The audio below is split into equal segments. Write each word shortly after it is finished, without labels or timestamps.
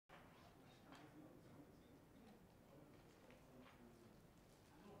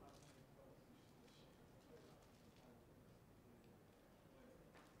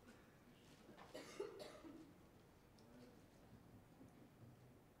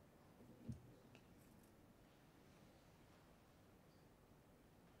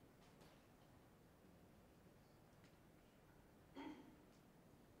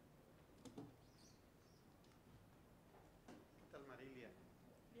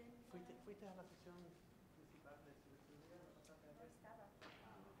fuiste a la sesión principal de ciberseguridad? ¿No pasaste a ver? No estaba.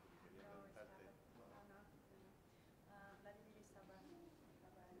 Ah, quería No preguntarte. estaba. No, no. Vladimir estaba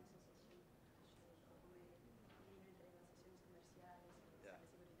en esa sesión. Como vino entre las sesiones comerciales y Ya. de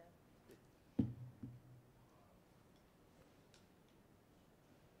seguridad.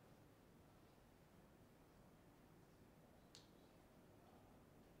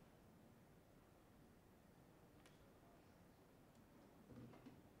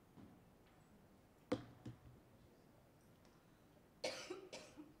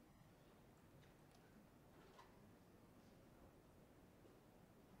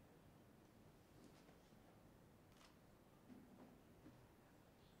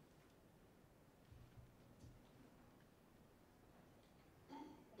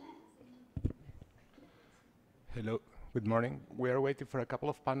 Hello, good morning. We are waiting for a couple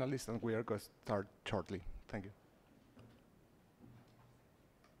of panelists and we are going to start shortly. Thank you.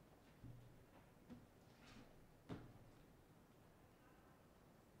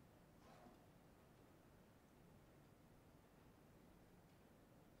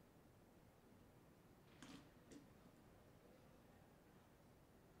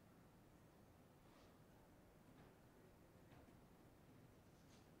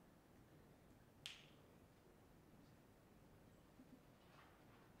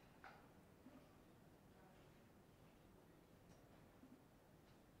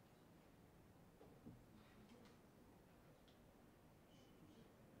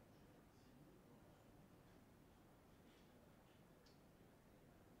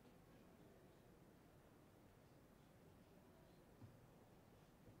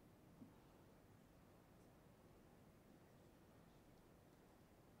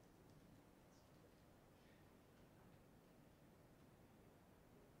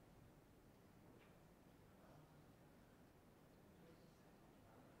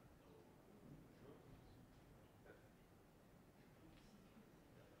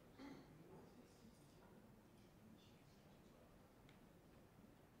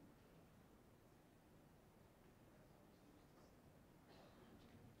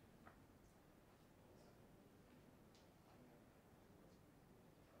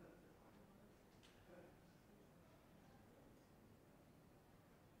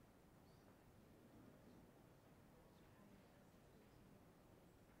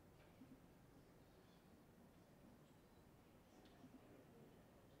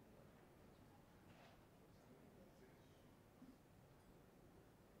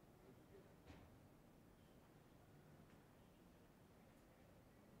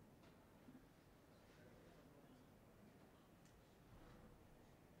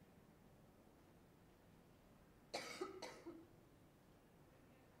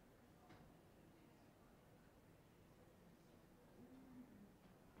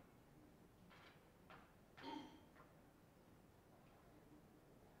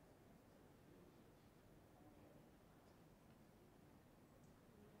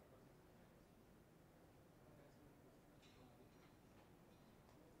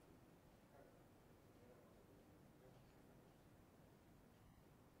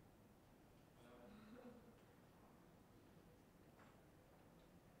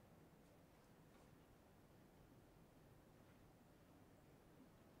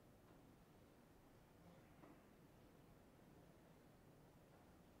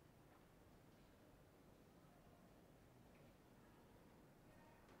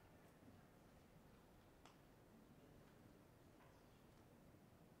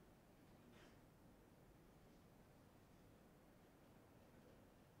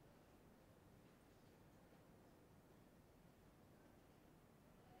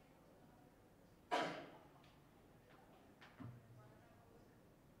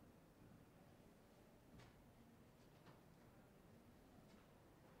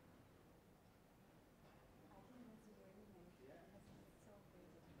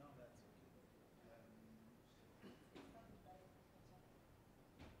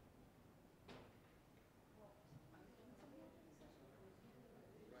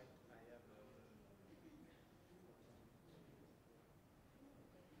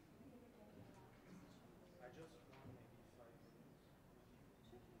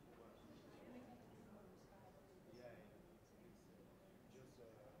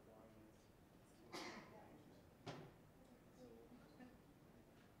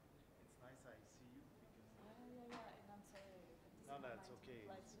 No, that's okay.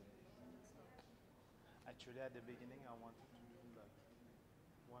 Actually, at the beginning, I wanted to do like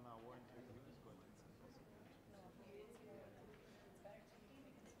 1 hour interviews, but it's impossible.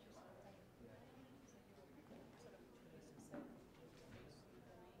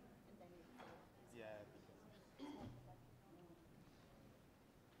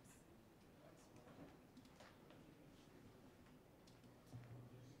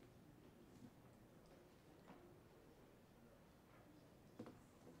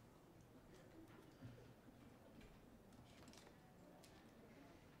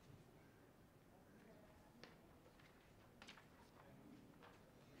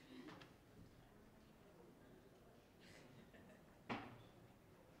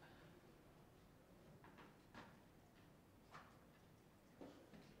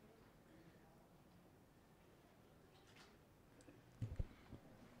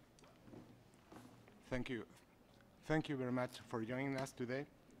 Thank you. Thank you very much for joining us today.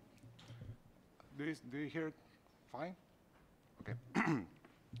 Do you hear it fine? Okay.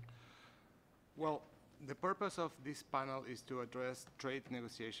 Well, the purpose of this panel is to address trade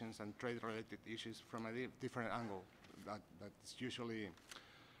negotiations and trade-related issues from a different angle that's usually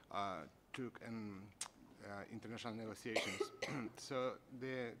took in international negotiations. So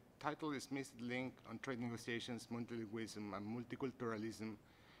the title is Missed Link on Trade Negotiations, Multilingualism, and Multiculturalism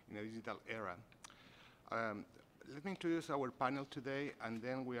in a Digital Era. Let me introduce our panel today, and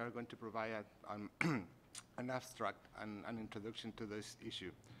then we are going to provide an abstract and an introduction to this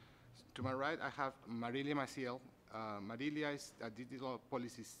issue. To my right, I have Marilia Maciel. Marilia is a digital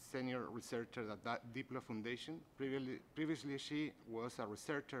policy senior researcher at the Diplo Foundation. Previously, she was a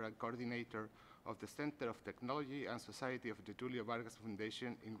researcher and coordinator of the Center of Technology and Society of the Getulio Vargas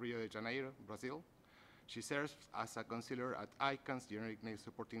Foundation in Rio de Janeiro, Brazil. She serves as a counselor at ICANN's Generic Name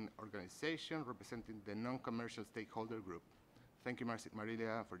Supporting Organization, representing the non-commercial stakeholder group. Thank you,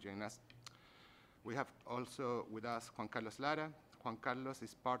 Marilia, for joining us. We have also with us Juan Carlos Lara. Juan Carlos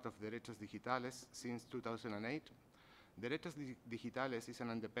is part of Derechos Digitales since 2008. Derechos Digitales is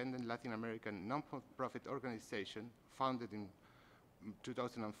an independent Latin American non-profit organization founded in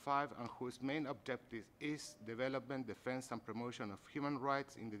 2005 and whose main objective is development, defense, and promotion of human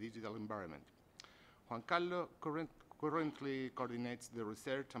rights in the digital environment. Juan Carlos currently coordinates the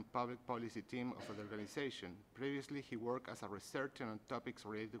research and public policy team of the organization. Previously, he worked as a researcher on topics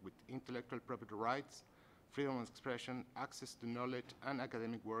related with intellectual property rights, freedom of expression, access to knowledge, and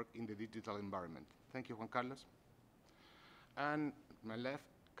academic work in the digital environment. Thank you, Juan Carlos. And my left,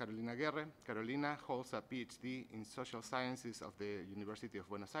 Carolina Guerre. Carolina holds a PhD in social sciences of the University of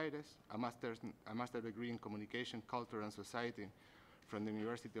Buenos Aires, a master degree in communication, culture, and society from the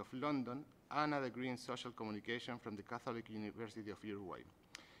University of London, and a degree in social communication from the Catholic University of Uruguay.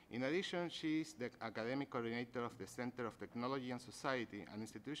 In addition, she is the academic coordinator of the Center of Technology and Society, an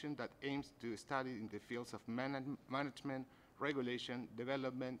institution that aims to study in the fields of management, regulation,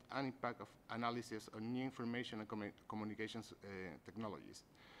 development, and impact of analysis on new information and communications technologies.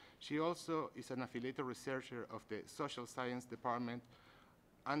 She also is an affiliated researcher of the Social Science Department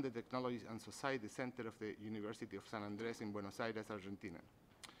and the Technology and Society Center of the University of San Andres in Buenos Aires, Argentina.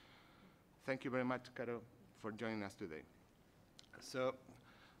 Thank you very much, Caro, for joining us today. So,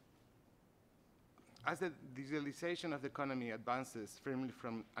 as the digitalization of the economy advances firmly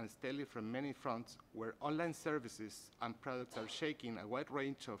and steadily from many fronts, where online services and products are shaking a wide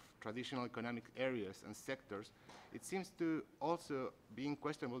range of traditional economic areas and sectors, it seems to also be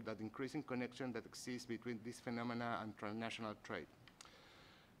unquestionable that increasing connection that exists between this phenomena and transnational trade.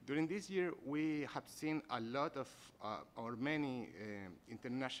 During this year, we have seen a lot of, or many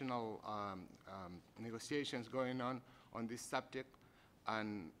international negotiations going on this subject,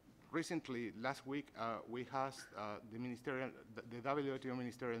 and recently, last week, we had the WTO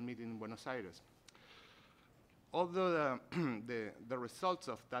ministerial meeting in Buenos Aires. Although the results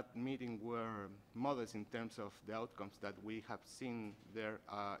of that meeting were modest in terms of the outcomes that we have seen there,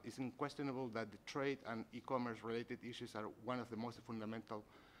 it's unquestionable that the trade and e-commerce related issues are one of the most fundamental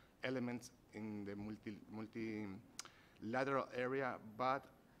elements in the multilateral area, but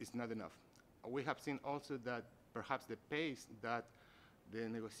it's not enough. We have seen also that perhaps the pace that the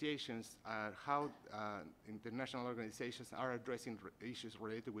negotiations are how international organizations are addressing issues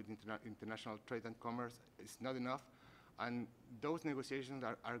related with international trade and commerce is not enough, and those negotiations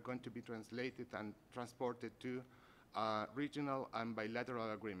are going to be translated and transported to regional and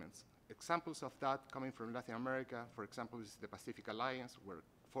bilateral agreements. Examples of that coming from Latin America, for example, is the Pacific Alliance, where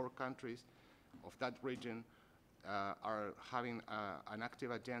 4 countries of that region are having an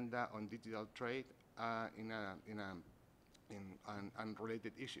active agenda on digital trade and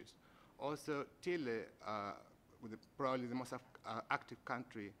related issues. Also, Chile, with probably the most active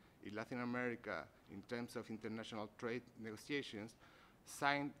country in Latin America in terms of international trade negotiations,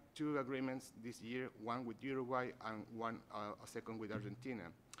 signed 2 agreements this year, one with Uruguay and a second with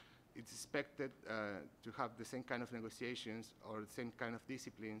Argentina. It's expected to have the same kind of negotiations or the same kind of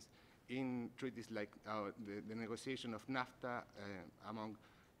disciplines in treaties like the negotiation of NAFTA among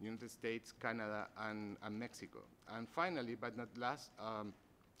United States, Canada, and Mexico. And finally, but not last,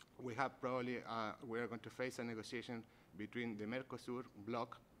 we have probably, we are going to face a negotiation between the Mercosur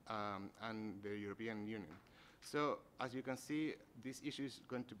bloc and the European Union. So as you can see, this issue is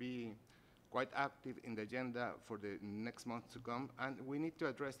going to be quite active in the agenda for the next months to come, and we need to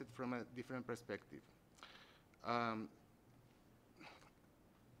address it from a different perspective.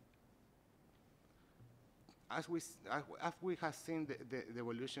 As we have seen the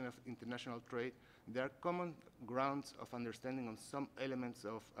evolution of international trade, there are common grounds of understanding on some elements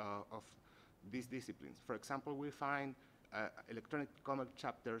of these disciplines. For example, we find electronic commerce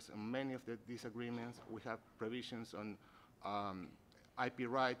chapters on many of these agreements. We have provisions on IP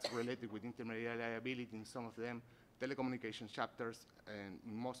rights related with intermediary liability in some of them, telecommunications chapters in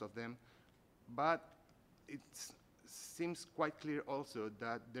most of them. But it seems quite clear also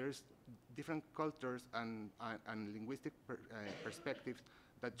that there's different cultures and linguistic perspectives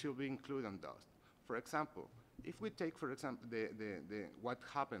that should be included on those. For example, if we take, for example, what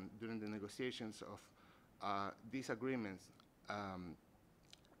happened during the negotiations of these agreements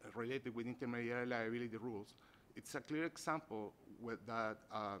related with intermediary liability rules, it's a clear example where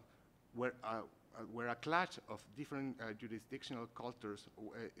a clash of different jurisdictional cultures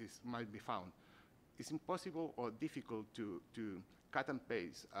might be found. It's impossible or difficult to cut and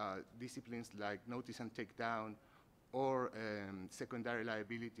paste disciplines like notice and takedown or secondary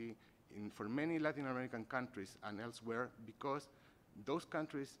liability for many Latin American countries and elsewhere, because those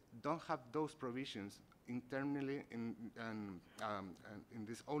countries don't have those provisions internally in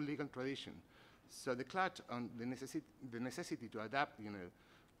this own legal tradition. So the clash on the necessity to adapt,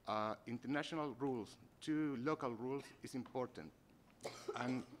 international rules to local rules is important.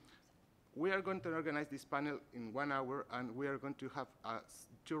 And we are going to organize this panel in 1 hour, and we are going to have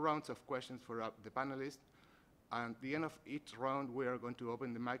 2 rounds of questions for the panelists. And at the end of each round, we are going to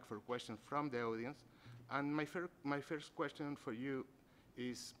open the mic for questions from the audience. And my first question for you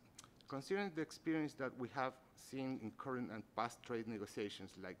is, considering the experience that we have seen in current and past trade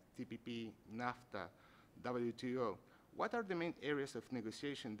negotiations like TPP, NAFTA, WTO, what are the main areas of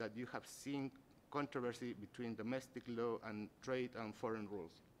negotiation that you have seen controversy between domestic law and trade and foreign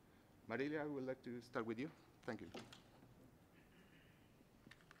rules? Marilia, I would like to start with you. Thank you.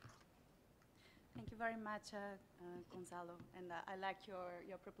 Thank you very much, Gonzalo. And I like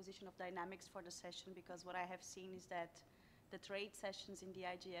your proposition of dynamics for the session, because what I have seen is that the trade sessions in the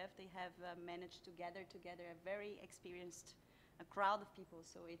IGF, they have managed to gather together a very experienced crowd of people.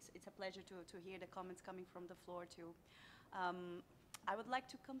 So it's a pleasure to hear the comments coming from the floor too. I would like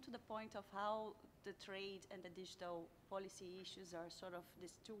to come to the point of how the trade and the digital policy issues are sort of,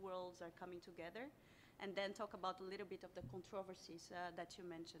 these two worlds are coming together, and then talk about a little bit of the controversies that you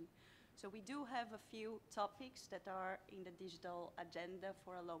mentioned. So we do have a few topics that are in the digital agenda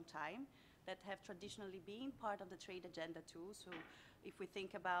for a long time that have traditionally been part of the trade agenda too. So if we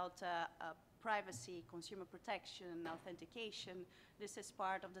think about privacy, consumer protection, authentication, this is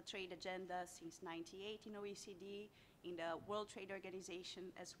part of the trade agenda since '98 in OECD, in the World Trade Organization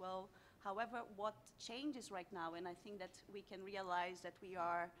as well. However, what changes right now, and I think that we can realize that we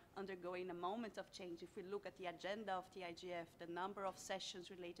are undergoing a moment of change. If we look at the agenda of the IGF, the number of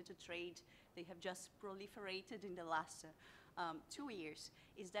sessions related to trade, they have just proliferated in the last 2 years,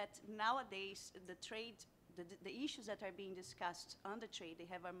 is that nowadays the trade, the issues that are being discussed on the trade, they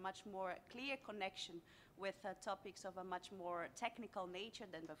have a much more clear connection with topics of a much more technical nature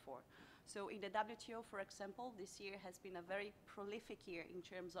than before. So in the WTO, for example, this year has been a very prolific year in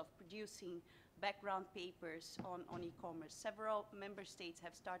terms of producing background papers on e-commerce. Several member states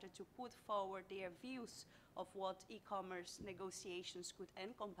have started to put forward their views of what e-commerce negotiations could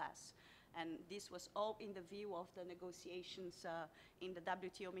encompass. And this was all in the view of the negotiations in the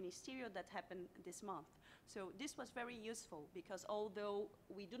WTO ministerial that happened this month. So this was very useful, because although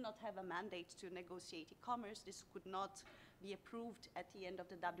we do not have a mandate to negotiate e-commerce, this could not be approved at the end of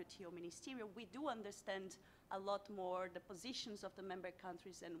the WTO ministerial. We do understand a lot more the positions of the member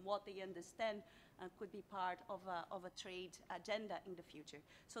countries and what they understand could be part of a trade agenda in the future.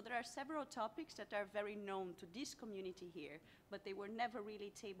 So there are several topics that are very known to this community here, but they were never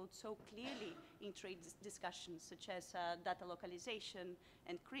really tabled so clearly in trade discussions, such as data localization,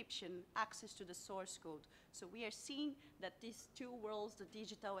 encryption, access to the source code. So we are seeing that these two worlds, the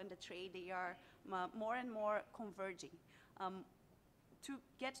digital and the trade, they are more and more converging. To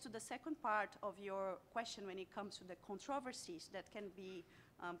get to the second part of your question, when it comes to the controversies that can be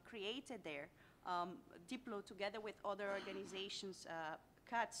created there, Diplo, together with other organizations,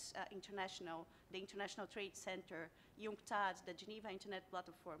 CATS International, the International Trade Center, UNCTAD, the Geneva Internet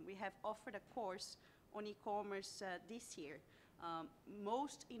Platform, we have offered a course on e-commerce this year,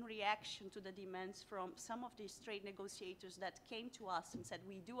 most in reaction to the demands from some of these trade negotiators that came to us and said,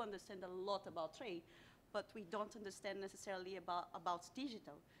 we do understand a lot about trade, but we don't understand necessarily about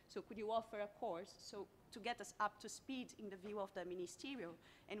digital. So could you offer a course to get us up to speed in the view of the ministerial?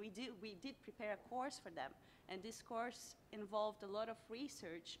 And we did prepare a course for them. And this course involved a lot of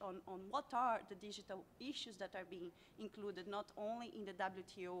research on what are the digital issues that are being included, not only in the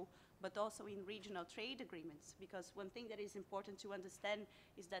WTO, but also in regional trade agreements. Because one thing that is important to understand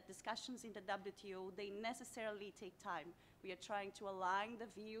is that discussions in the WTO, they necessarily take time. We are trying to align the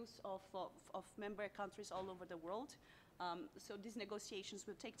views of member countries all over the world. So these negotiations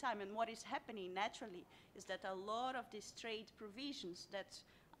will take time. And what is happening naturally is that a lot of these trade provisions that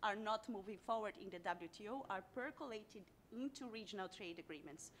are not moving forward in the WTO are percolated into regional trade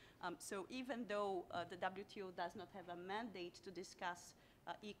agreements. So even though the WTO does not have a mandate to discuss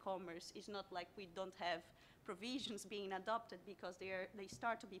e-commerce, it's not like we don't have provisions being adopted, because they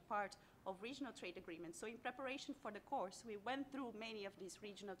start to be part of regional trade agreements. So in preparation for the course, we went through many of these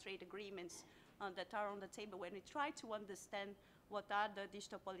regional trade agreements that are on the table, when we try to understand what are the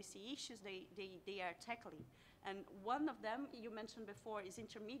digital policy issues they are tackling. And one of them, you mentioned before, is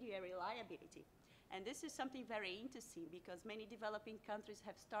intermediary liability. And this is something very interesting, because many developing countries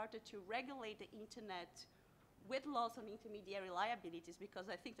have started to regulate the internet with laws on intermediary liabilities, because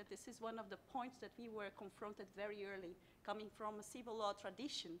I think that this is one of the points that we were confronted very early. Coming from a civil law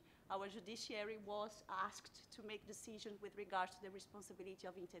tradition, our judiciary was asked to make decisions with regards to the responsibility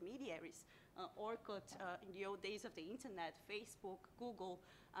of intermediaries. Orkut, in the old days of the internet, Facebook, Google,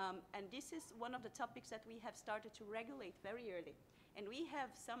 and this is one of the topics that we have started to regulate very early. And we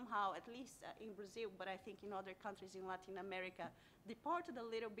have somehow, at least in Brazil, but I think in other countries in Latin America, departed a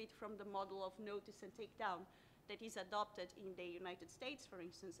little bit from the model of notice and take down that is adopted in the United States, for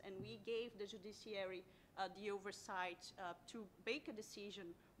instance, and we gave the judiciary the oversight to make a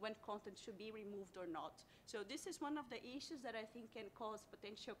decision when content should be removed or not. So this is one of the issues that I think can cause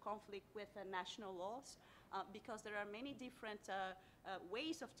potential conflict with national laws, because there are many different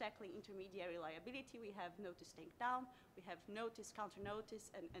ways of tackling intermediary liability. We have notice take down, we have notice, counter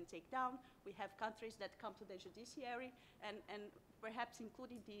notice, and take down. We have countries that come to the judiciary, and perhaps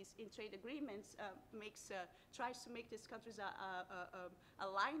including these in trade agreements tries to make these countries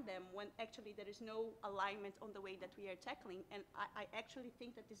align them, when actually there is no alignment on the way that we are tackling. And I actually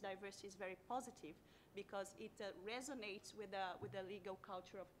think that this diversity is very positive, because it resonates with the legal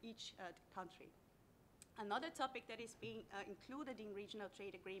culture of each country. Another topic that is being included in regional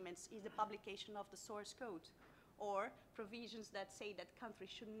trade agreements is the publication of the source code, or provisions that say that countries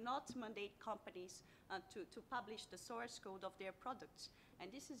should not mandate companies to publish the source code of their products.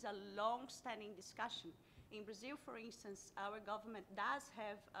 And this is a long-standing discussion. In Brazil, for instance, our government does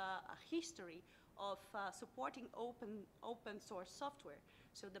have a history of supporting open source software.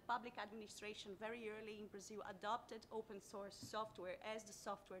 So the public administration very early in Brazil adopted open source software as the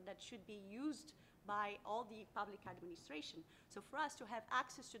software that should be used by all the public administration. So for us to have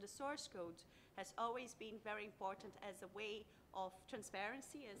access to the source code has always been very important as a way of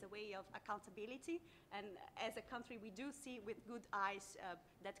transparency, as a way of accountability. And as a country, we do see with good eyes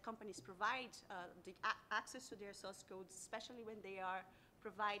that companies provide the access to their source codes, especially when they are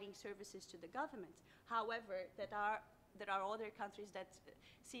providing services to the government. However, there are other countries that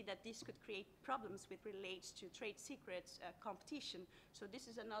see that this could create problems with relates to trade secrets, competition. So this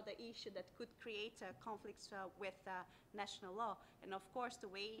is another issue that could create conflicts with national law. And of course, the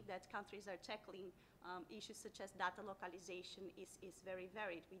way that countries are tackling issues such as data localization is very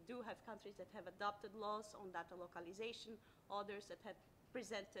varied. We do have countries that have adopted laws on data localization, others that have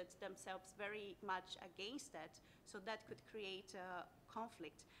presented themselves very much against that. So that could create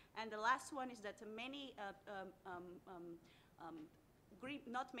conflict. And the last one is that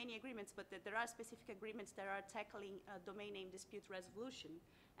not many agreements, but that there are specific agreements that are tackling domain name dispute resolution.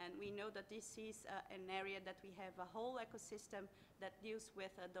 And we know that this is an area that we have a whole ecosystem that deals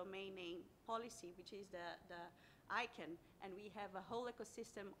with a domain name policy, which is the ICANN. And we have a whole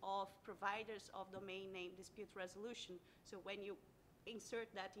ecosystem of providers of domain name dispute resolution. So when you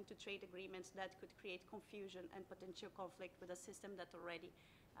insert that into trade agreements, that could create confusion and potential conflict with a system that already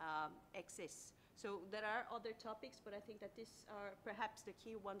exists. So there are other topics, but I think that these are perhaps the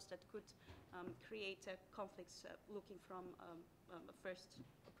key ones that could create conflicts looking from a first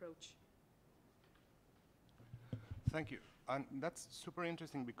approach. Thank you. And that's super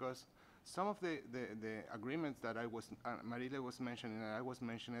interesting, because some of the agreements that Marile was mentioning, and I was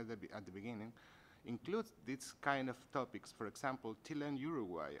mentioning at the beginning, includes this kind of topics. For example, Chile and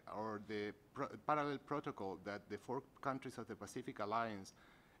Uruguay, or the parallel protocol that the 4 countries of the Pacific Alliance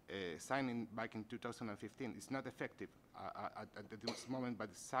signed back in 2015 is not effective at this moment,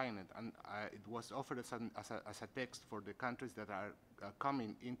 but signed it, and it was offered as a text for the countries that are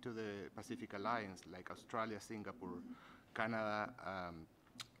coming into the Pacific Alliance, like Australia, Singapore, Canada,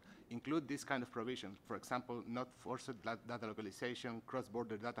 include this kind of provisions. For example, not forced data localization,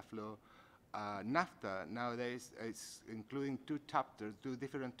 cross-border data flow, NAFTA nowadays is including two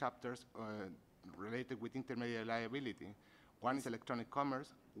different chapters related with intermediate liability. One is electronic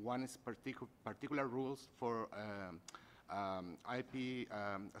commerce, one is particular rules for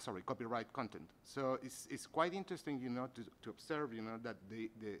copyright content. So it's quite interesting, to observe, that the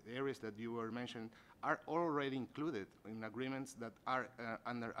areas that you were mentioning are already included in agreements that are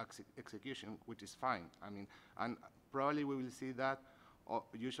under execution, which is fine. I mean, and probably we will see that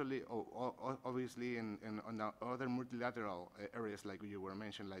usually, obviously, on the other multilateral areas like you were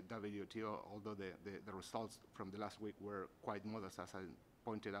mentioning, like WTO, although the results from the last week were quite modest, as I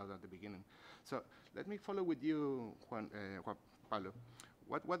pointed out at the beginning. So let me follow with you, Juan Pablo.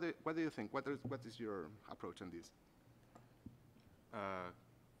 What do you think? What is your approach on this?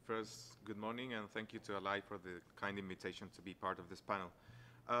 First, good morning, and thank you to Alai for the kind invitation to be part of this panel.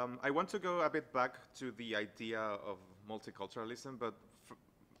 I want to go a bit back to the idea of multiculturalism, but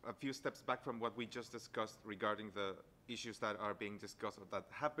a few steps back from what we just discussed regarding the issues that are being discussed or that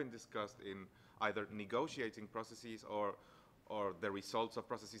have been discussed in either negotiating processes or the results of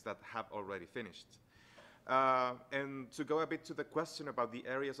processes that have already finished. And to go a bit to the question about the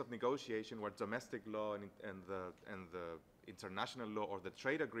areas of negotiation where domestic law and the international law or the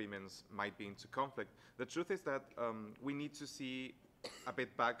trade agreements might be into conflict, the truth is that we need to see a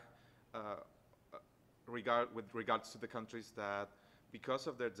bit back with regards to the countries that, because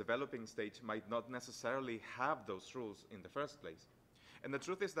of their developing stage, might not necessarily have those rules in the first place. And the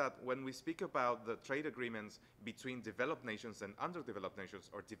truth is that when we speak about the trade agreements between developed nations and underdeveloped nations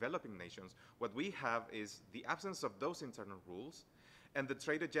or developing nations, what we have is the absence of those internal rules and the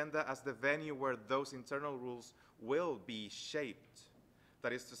trade agenda as the venue where those internal rules will be shaped.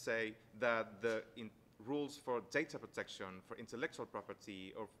 That is to say that the rules for data protection, for intellectual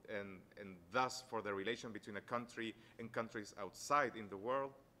property, and thus for the relation between a country and countries outside in the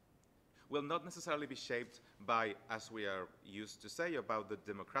world, will not necessarily be shaped by, as we are used to say about the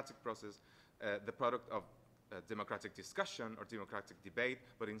democratic process, the product of democratic discussion or democratic debate,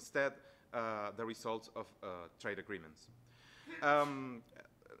 but instead the results of trade agreements.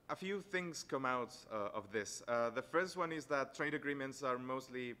 A few things come out of this. The first one is that trade agreements are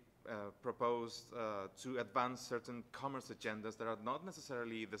mostly proposed to advance certain commerce agendas that are not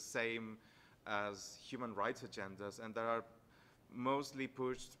necessarily the same as human rights agendas, and that are mostly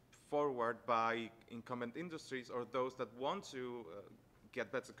pushed forward by incumbent industries or those that want to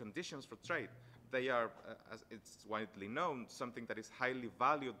get better conditions for trade. They are, as it's widely known, something that is highly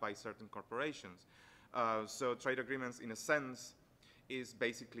valued by certain corporations. So trade agreements, in a sense, is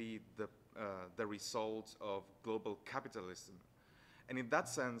basically the result of global capitalism. And in that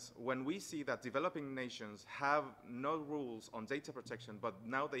sense, when we see that developing nations have no rules on data protection, but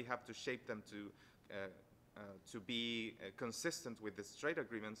now they have to shape them to be consistent with these trade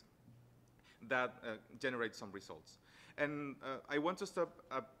agreements, that generates some results. And I want to stop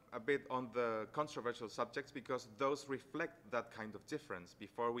a bit on the controversial subjects because those reflect that kind of difference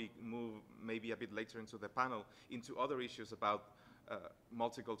before we move maybe a bit later into the panel into other issues about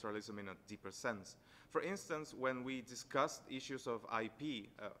multiculturalism in a deeper sense. For instance, when we discussed issues of IP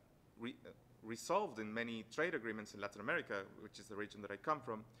resolved in many trade agreements in Latin America, which is the region that I come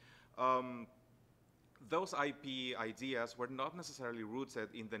from, those IP ideas were not necessarily rooted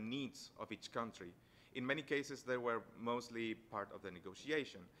in the needs of each country. In many cases, they were mostly part of the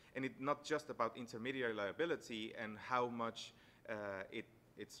negotiation. And it's not just about intermediary liability and how much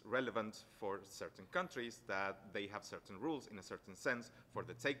it's relevant for certain countries that they have certain rules in a certain sense for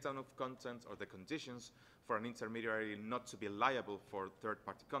the takedown of content or the conditions for an intermediary not to be liable for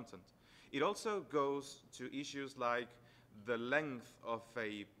third-party content. It also goes to issues like the length of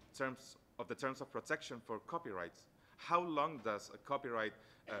the terms of protection for copyrights. How long does a copyright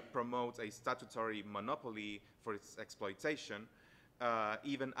promote a statutory monopoly for its exploitation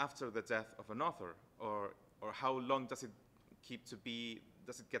even after the death of an author? Or how long does it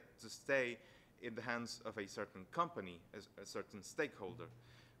get to stay in the hands of a certain company, a certain stakeholder,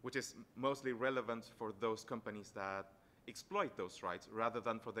 which is mostly relevant for those companies that exploit those rights rather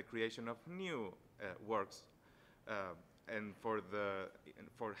than for the creation of new works and for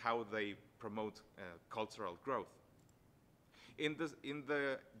how they promote cultural growth. In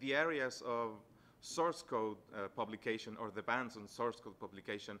the areas of source code publication or the bans on source code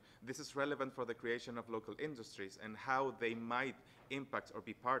publication, this is relevant for the creation of local industries and how they might impact or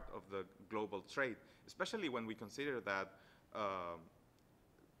be part of the global trade, especially when we consider that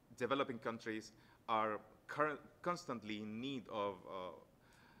developing countries are constantly in need of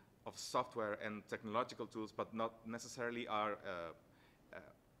software and technological tools, but not necessarily are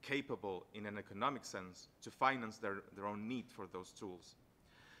capable in an economic sense to finance their own need for those tools.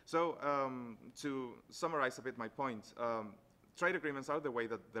 So to summarize a bit my point, trade agreements are the way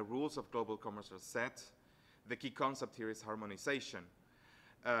that the rules of global commerce are set. The key concept here is harmonization.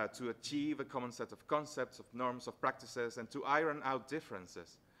 To achieve a common set of concepts, of norms, of practices, and to iron out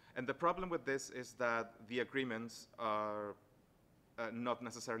differences. And the problem with this is that the agreements are not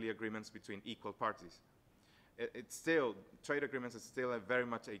necessarily agreements between equal parties. It's still, trade agreements is still very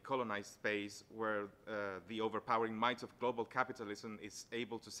much a colonized space where the overpowering might of global capitalism is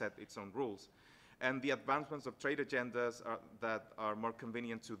able to set its own rules. And the advancements of trade agendas that are more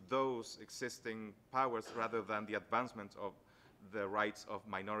convenient to those existing powers rather than the advancement of the rights of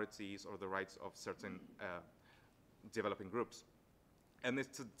minorities or the rights of certain developing groups. And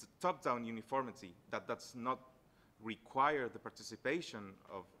it's a top-down uniformity that does not require the participation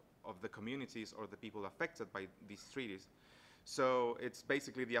of the communities or the people affected by these treaties. So it's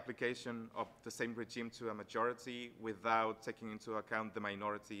basically the application of the same regime to a majority without taking into account the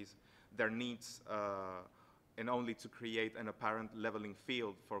minorities, their needs, and only to create an apparent leveling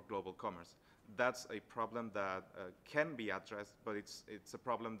field for global commerce. That's a problem that can be addressed, but it's a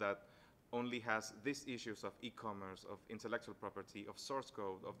problem that only has these issues of e-commerce, of intellectual property, of source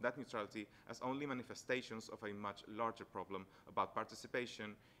code, of net neutrality as only manifestations of a much larger problem about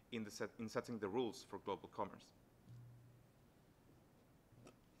participation in setting the rules for global commerce.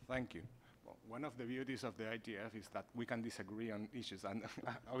 Thank you. Well, one of the beauties of the IGF is that we can disagree on issues, and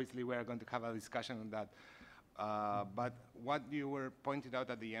obviously we are going to have a discussion on that. But what you were pointed out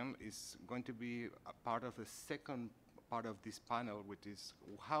at the end is going to be a part of the second part of this panel, which is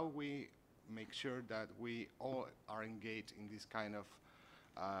how we make sure that we all are engaged in this kind of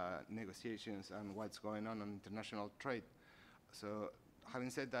negotiations and what's going on international trade. So having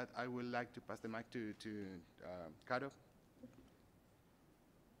said that, I would like to pass the mic to Caro.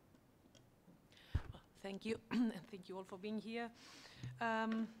 Thank you, and thank you all for being here.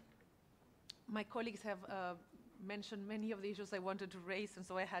 My colleagues have mentioned many of the issues I wanted to raise, and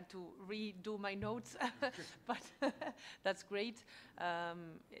so I had to redo my notes, but that's great. I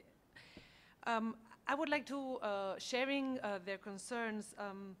would like to, sharing their concerns,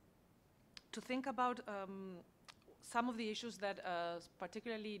 to think about some of the issues that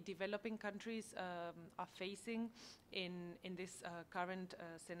particularly developing countries are facing in this current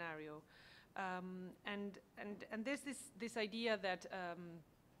scenario. And there's this idea that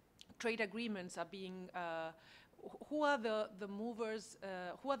trade agreements are being, who are the movers,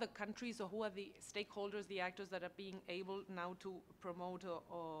 who are the countries or who are the stakeholders, the actors that are being able now to promote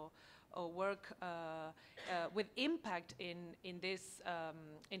or work with impact in this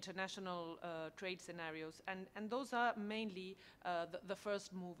international trade scenarios. And those are mainly the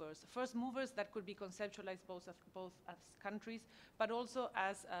first movers. First movers that could be conceptualized both as countries, but also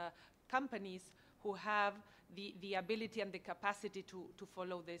as companies who have the ability and the capacity to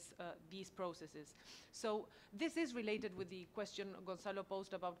follow these processes. So this is related with the question Gonzalo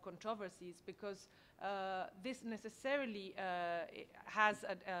posed about controversies, because this necessarily has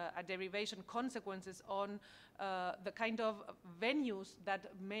a derivation, consequences on the kind of venues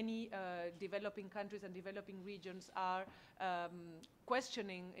that many developing countries and developing regions are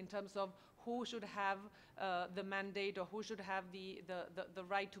questioning in terms of who should have the mandate or who should have the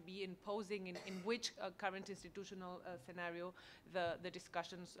right to be imposing in which current institutional scenario the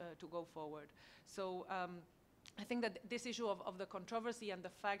discussions to go forward. So I think that this issue of the controversy and the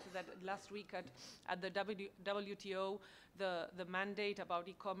fact that last week at the WTO the mandate about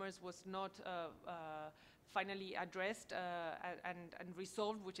e-commerce was not finally addressed and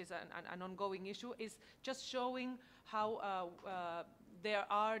resolved, which is an ongoing issue, is just showing how there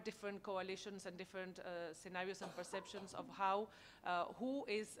are different coalitions and different scenarios and perceptions of how, who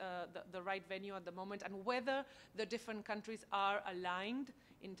is the right venue at the moment, and whether the different countries are aligned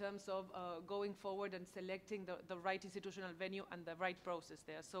in terms of going forward and selecting the right institutional venue and the right process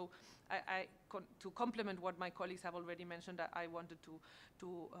there. So to complement what my colleagues have already mentioned, I wanted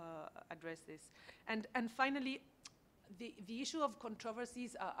to address this. And finally, the issue of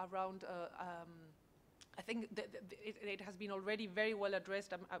controversies around I think it has been already very well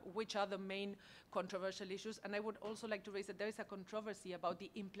addressed, which are the main controversial issues. And I would also like to raise that there is a controversy about the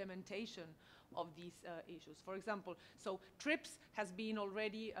implementation of these issues. For example, so TRIPS has been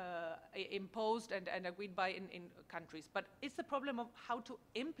already imposed and agreed by in countries, but it's the problem of how to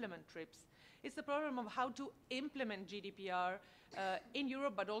implement TRIPS. It's the problem of how to implement GDPR in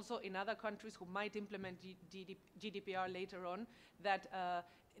Europe, but also in other countries who might implement GDPR later on, that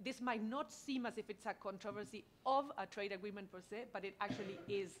this might not seem as if it's a controversy of a trade agreement per se, but it actually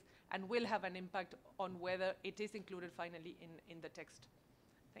is and will have an impact on whether it is included finally in the text.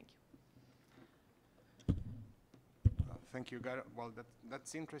 Thank you. Thank you, Gar. Well,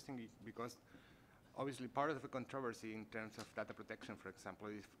 that's interesting because obviously part of the controversy in terms of data protection, for example,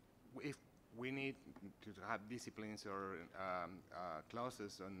 if we need to have disciplines or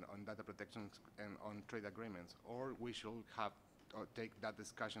clauses on data protection and on trade agreements, or we should have or take that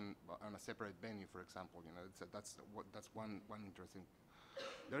discussion on a separate venue, for example. You know, that's one interesting.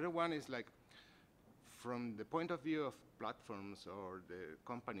 The other one is like, from the point of view of platforms or the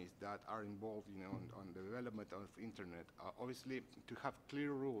companies that are involved, you know, on the development of internet, obviously to have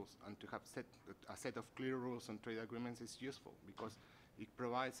clear rules and to have a set of clear rules on trade agreements is useful because it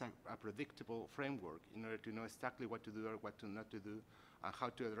provides a predictable framework in order to know exactly what to do or what to not to do and how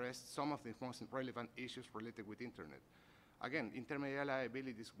to address some of the most relevant issues related with internet. Again, intermediate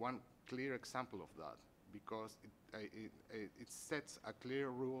liability is one clear example of that because it sets a clear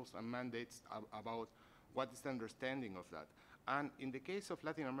rules and mandates about what is the understanding of that. And in the case of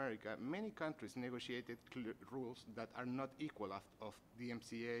Latin America, many countries negotiated rules that are not equal of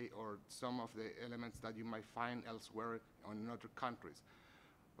DMCA or some of the elements that you might find elsewhere in other countries.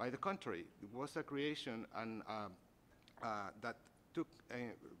 By the contrary, it was a creation and that took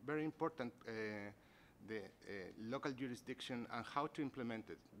a very important the local jurisdiction and how to implement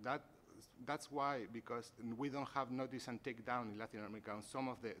it. That's why, because we don't have notice and take down in Latin America on some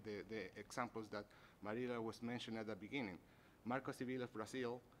of the examples that Marila was mentioning at the beginning. Marco Civil of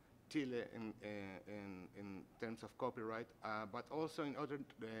Brazil, Chile in terms of copyright, but also in other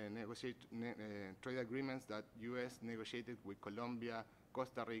trade agreements that US negotiated with Colombia,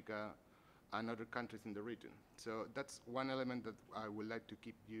 Costa Rica, and other countries in the region. So that's one element that I would like to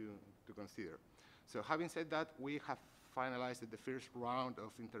keep you to consider. So having said that, we have finalized the first round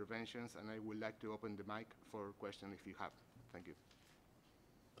of interventions, and I would like to open the mic for questions if you have. Thank you.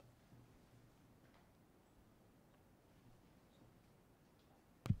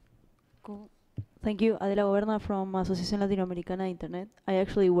 Cool. Thank you, Adela Goberna from Asociación Latinoamericana Internet. I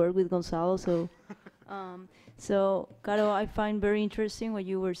actually work with Gonzalo, so so Caro, I find very interesting what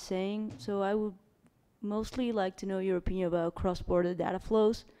you were saying. So I would mostly like to know your opinion about cross-border data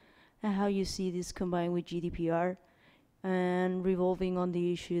flows and how you see this combined with GDPR, and revolving on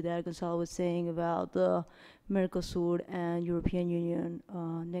the issue that Gonzalo was saying about the Mercosur and European Union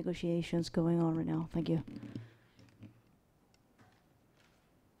negotiations going on right now. Thank you.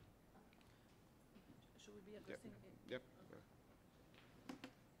 Should we be addressing it? Yep.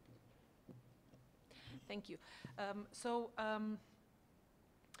 Thank you.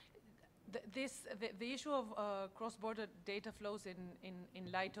 The issue of cross-border data flows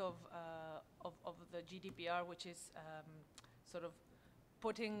in light of the GDPR, which is sort of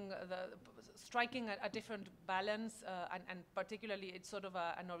striking a different balance, and particularly it's sort of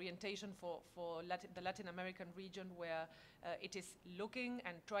an orientation for the Latin American region, where it is looking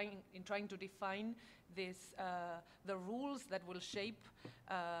and trying to define the rules that will shape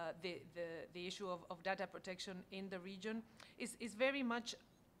the issue of data protection in the region is very much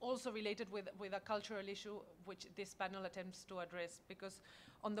also related with a cultural issue, which this panel attempts to address, because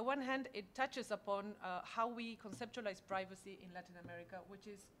on the one hand, it touches upon how we conceptualize privacy in Latin America, which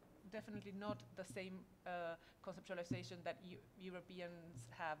is definitely not the same conceptualization that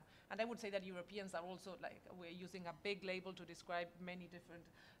Europeans have. And I would say that Europeans are also, like, we're using a big label to describe many different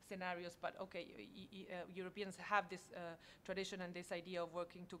scenarios, but okay, Europeans have this tradition and this idea of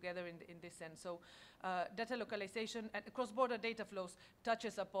working together in this sense. So data localization and cross-border data flows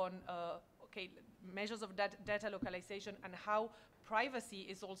touches upon measures of data localization and how privacy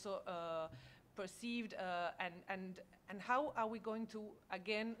is also perceived, and how are we going to,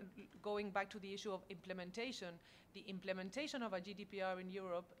 again, going back to the issue of implementation, the implementation of a GDPR in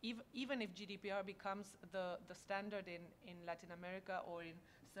Europe, even if GDPR becomes the standard in Latin America or in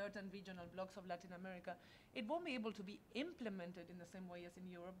certain regional blocks of Latin America, it won't be able to be implemented in the same way as in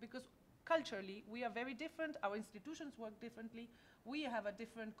Europe, because culturally we are very different, our institutions work differently, we have a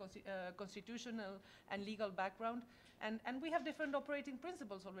different constitutional and legal background, and we have different operating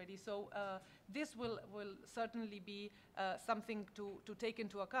principles already. So this will certainly be something to take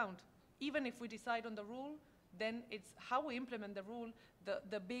into account. Even if we decide on the rule, then it's how we implement the rule,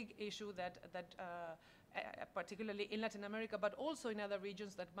 the big issue that particularly in Latin America, but also in other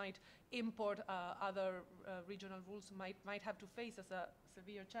regions that might import other regional rules, might have to face as a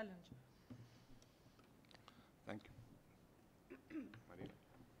severe challenge. Thank you. Marina?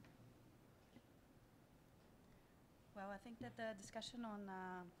 Well, I think that the discussion on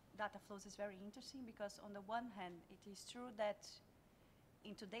data flows is very interesting, because on the one hand, it is true that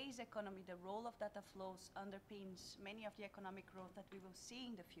in today's economy, the role of data flows underpins many of the economic growth that we will see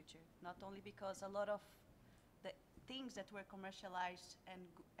in the future, not only because a lot of the things that were commercialized and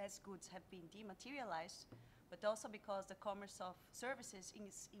as goods have been dematerialized, but also because the commerce of services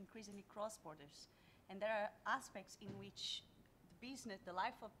is increasingly cross borders. And there are aspects in which the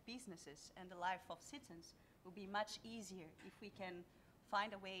life of businesses and the life of citizens will be much easier if we can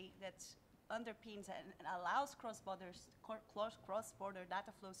find a way that underpins and allows cross-border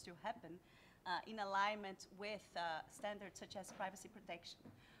data flows to happen in alignment with standards such as privacy protection.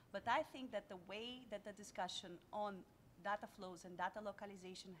 But I think that the way that the discussion on data flows and data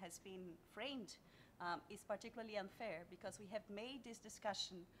localization has been framed is particularly unfair, because we have made this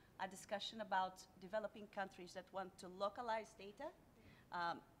discussion a discussion about developing countries that want to localize data,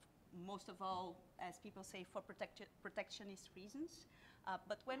 most of all, as people say, for protectionist reasons.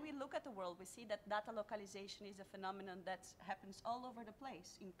 But when we look at the world, we see that data localization is a phenomenon that happens all over the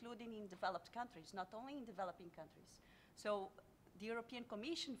place, including in developed countries, not only in developing countries. So the European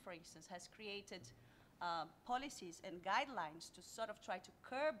Commission, for instance, has created policies and guidelines to sort of try to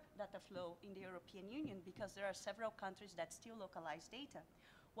curb data flow in the European Union, because there are several countries that still localize data.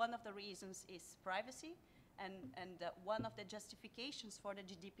 One of the reasons is privacy, and one of the justifications for the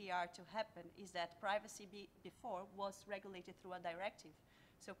GDPR to happen is that privacy before was regulated through a directive.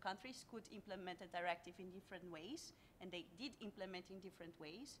 So countries could implement a directive in different ways, and they did implement in different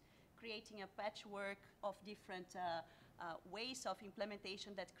ways, creating a patchwork of different ways of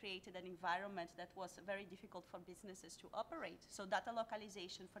implementation that created an environment that was very difficult for businesses to operate. So data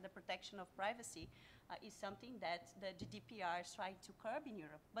localization for the protection of privacy is something that the GDPR is trying to curb in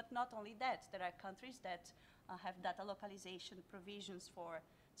Europe. But not only that, there are countries that have data localization provisions for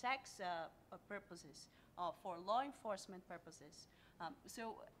tax purposes, for law enforcement purposes.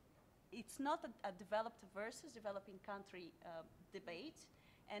 So it's not a developed versus developing country debate.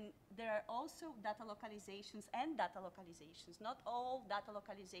 And there are also data localizations and data localizations. Not all data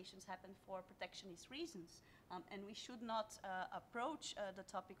localizations happen for protectionist reasons. And we should not approach the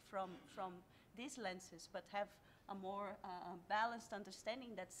topic from these lenses, but have a more balanced understanding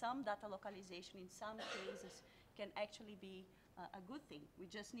that some data localization in some cases can actually be a good thing. We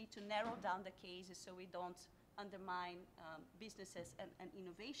just need to narrow down the cases so we don't undermine businesses and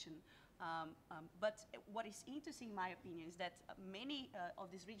innovation. But what is interesting, in my opinion, is that many of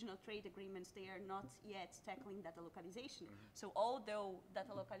these regional trade agreements, they are not yet tackling data localization. Mm-hmm. So although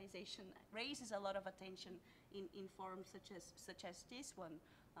data localization raises a lot of attention in forums such as this one,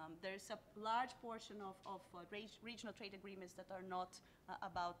 there's a large portion of regional trade agreements that are not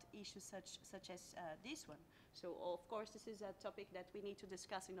about issues such as this one. So of course this is a topic that we need to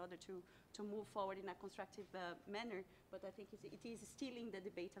discuss in order to move forward in a constructive manner, but I think it is stealing the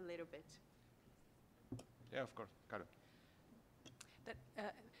debate a little bit. Yeah, of course. Caro.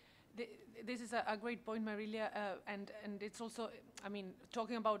 This is a great point, Marilia, and it's also, I mean,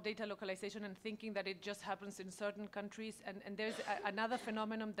 talking about data localization and thinking that it just happens in certain countries, and there's another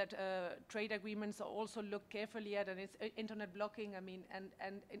phenomenon that trade agreements also look carefully at, and it's internet blocking. I mean, and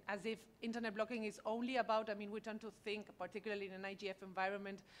as if internet blocking is only about, I mean, we tend to think, particularly in an IGF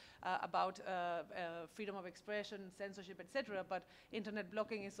environment, about freedom of expression, censorship, etc., but internet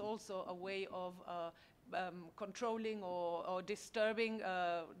blocking is also a way of controlling or disturbing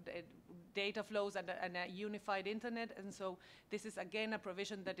data flows and a unified internet. And so this is again a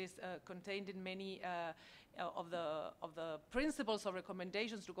provision that is contained in many of the principles or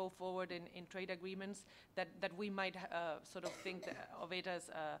recommendations to go forward in trade agreements that we might sort of think of it as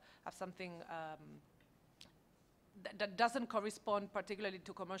something that doesn't correspond particularly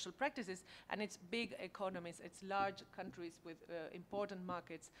to commercial practices, and it's big economies, it's large countries with important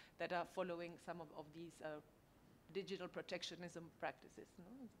markets that are following some of these digital protectionism practices.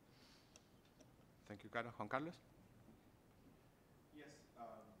 No? Thank you, Caro. Juan Carlos? Yes.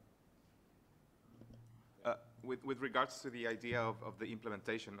 With regards to the idea of the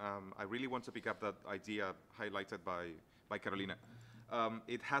implementation, I really want to pick up that idea highlighted by Carolina.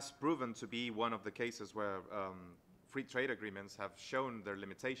 It has proven to be one of the cases where free trade agreements have shown their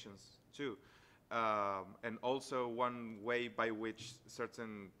limitations too, and also one way by which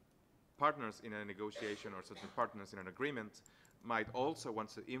certain partners in a negotiation or certain partners in an agreement might also want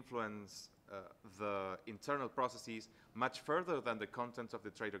to influence the internal processes much further than the content of the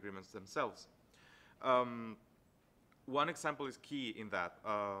trade agreements themselves. One example is key in that.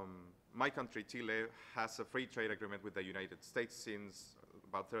 My country, Chile, has a free trade agreement with the United States since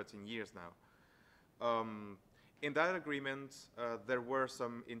about 13 years now. In that agreement, there were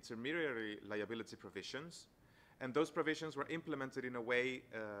some intermediary liability provisions, and those provisions were implemented in a way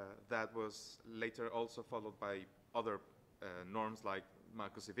that was later also followed by other norms like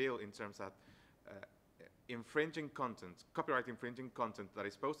Marco Civil, in terms that infringing content, copyright infringing content that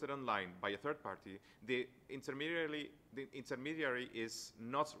is posted online by a third party, the intermediary is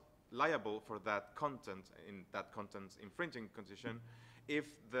not liable for that content in that content infringing condition if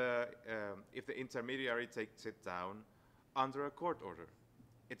the intermediary takes it down under a court order.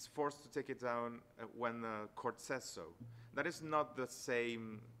 It's forced to take it down when the court says so. That is not the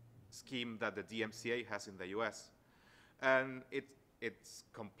same scheme that the DMCA has in the US. And it's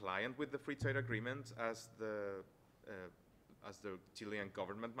compliant with the free trade agreement as the Chilean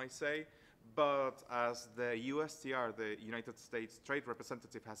government might say, but as the USTR, the United States Trade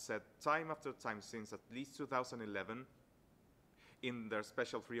Representative, has said time after time since at least 2011 in their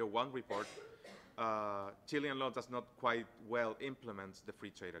special 301 report, Chilean law does not quite well implement the free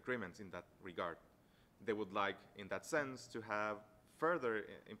trade agreements in that regard. They would like, in that sense, to have further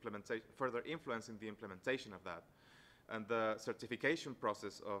influence in the implementation of that. And the certification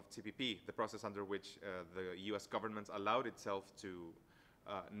process of TPP, the process under which the US government allowed itself to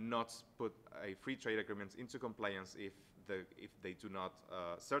not put a free trade agreement into compliance if they do not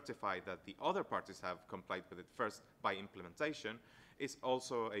certify that the other parties have complied with it first by implementation, is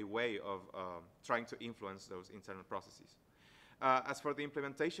also a way of trying to influence those internal processes. As for the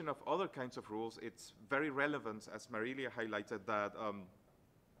implementation of other kinds of rules, it's very relevant, as Marilia highlighted, that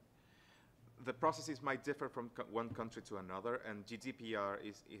the processes might differ from one country to another, and GDPR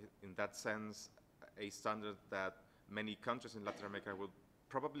is in that sense a standard that many countries in Latin America would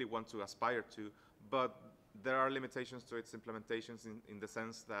probably want to aspire to, but there are limitations to its implementations in the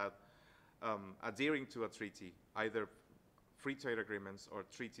sense that adhering to a treaty, either free trade agreements or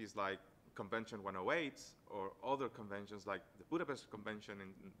treaties like Convention 108 or other conventions like the Budapest Convention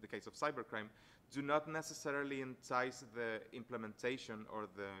in the case of cybercrime, do not necessarily entice the implementation or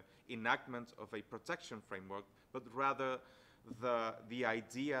the enactment of a protection framework, but rather the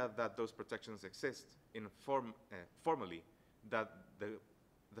idea that those protections exist formally, that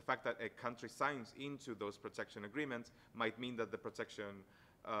the fact that a country signs into those protection agreements might mean that the protection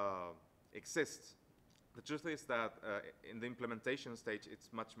exists. The truth is that in the implementation stage, it's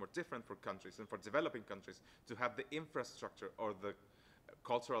much more different for countries and for developing countries to have the infrastructure or the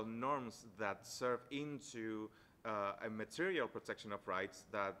cultural norms that serve into a material protection of rights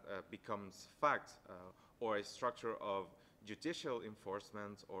that becomes fact, or a structure of judicial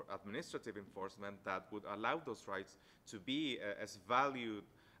enforcement or administrative enforcement that would allow those rights to be as valued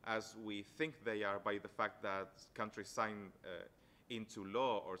as we think they are by the fact that countries sign into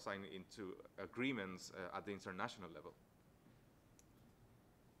law or sign into agreements at the international level.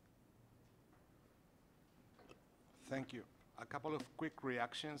 Thank you. A couple of quick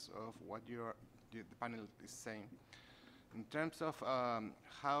reactions of what the panel is saying. In terms of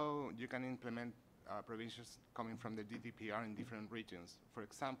how you can implement provisions coming from the GDPR in different regions. For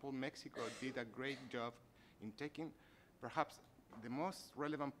example, Mexico did a great job in taking perhaps the most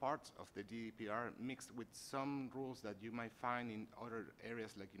relevant parts of the GDPR mixed with some rules that you might find in other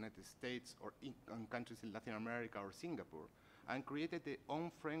areas like United States or in countries in Latin America or Singapore, and created their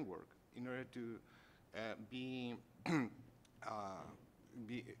own framework in order to be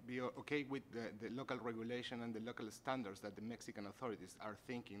okay with the local regulation and the local standards that the Mexican authorities are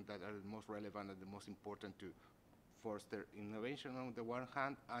thinking that are the most relevant and the most important to foster innovation on the one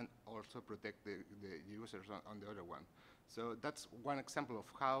hand and also protect the users on the other one. So that's one example of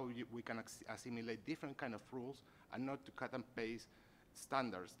how we can assimilate different kind of rules and not to cut and paste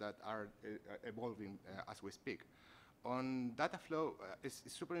standards that are evolving as we speak. On data flow, it's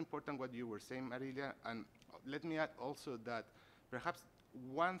super important what you were saying, Marilia, and let me add also that perhaps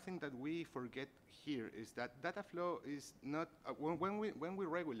one thing that we forget here is that data flow is not, when we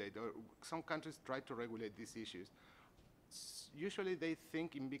regulate, or some countries try to regulate these issues, usually they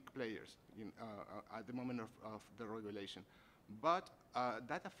think in big players at the moment of the regulation. But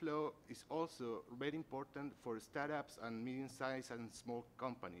data flow is also very important for startups and medium-sized and small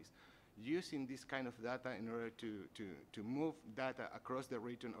companies using this kind of data in order to move data across the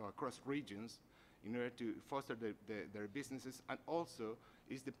region or across regions in order to foster their businesses, and also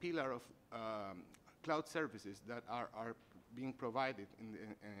is the pillar of cloud services that are being provided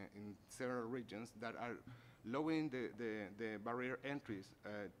in several regions that are lowering the barrier entries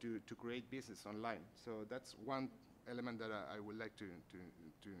to create business online. So that's one element that I would like to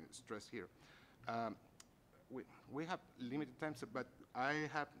stress here. We have limited time, but I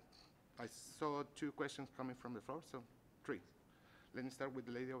saw 2 questions coming from the floor, so 3. Let me start with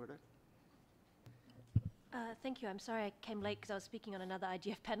the lady over there. Thank you. I'm sorry I came late because I was speaking on another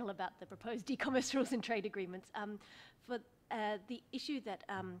IGF panel about the proposed e-commerce rules and trade agreements. For the issue that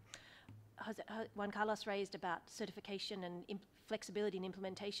Juan Carlos raised about certification and flexibility in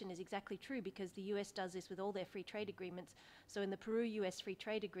implementation is exactly true, because the US does this with all their free trade agreements. So in the Peru-US free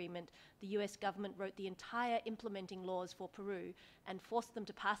trade agreement, the US government wrote the entire implementing laws for Peru and forced them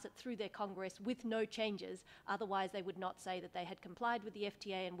to pass it through their Congress with no changes. Otherwise, they would not say that they had complied with the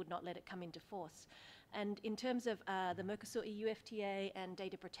FTA and would not let it come into force. And in terms of the Mercosur-EU FTA and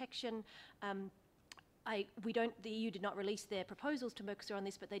data protection, the EU did not release their proposals to Mercosur on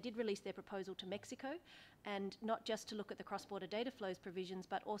this, but they did release their proposal to Mexico, and not just to look at the cross-border data flows provisions,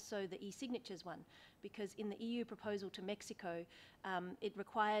 but also the e-signatures one, because in the EU proposal to Mexico, it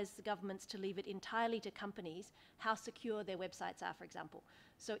requires the governments to leave it entirely to companies how secure their websites are, for example.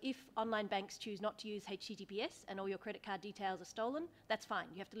 So if online banks choose not to use HTTPS and all your credit card details are stolen, that's fine.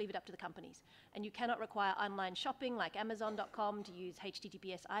 You have to leave it up to the companies. And you cannot require online shopping like Amazon.com to use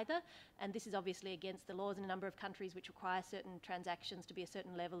HTTPS either. And this is obviously against the laws in a number of countries which require certain transactions to be a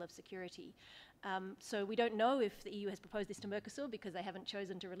certain level of security. So we don't know if the EU has proposed this to Mercosur because they haven't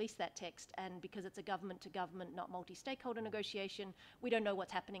chosen to release that text, and because it's a government-to-government, not multi-stakeholder negotiation, we don't know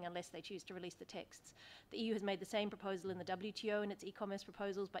what's happening unless they choose to release the texts. The EU has made the same proposal in the WTO in its e-commerce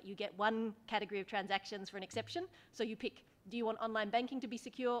proposals, but you get one category of transactions for an exception, so you pick. Do you want online banking to be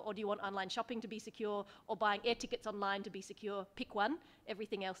secure, or do you want online shopping to be secure, or buying air tickets online to be secure? Pick one.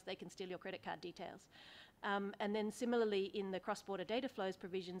 Everything else, they can steal your credit card details. And then similarly, in the cross-border data flows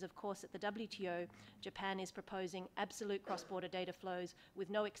provisions, of course, at the WTO, Japan is proposing absolute cross-border data flows with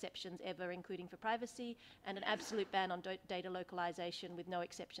no exceptions ever, including for privacy, and an absolute ban on data localization with no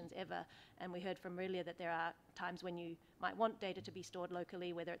exceptions ever. And we heard from Aurelia that there are times when you might want data to be stored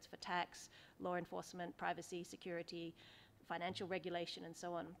locally, whether it's for tax, law enforcement, privacy, security, financial regulation, and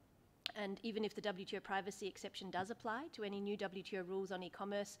so on. And even if the WTO privacy exception does apply to any new WTO rules on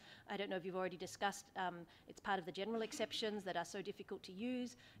e-commerce, I don't know if you've already discussed, it's part of the general exceptions that are so difficult to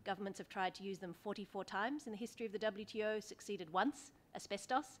use. Governments have tried to use them 44 times in the history of the WTO, succeeded once,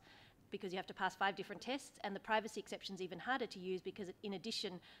 asbestos, because you have to pass 5 different tests, and the privacy exception is even harder to use because it, in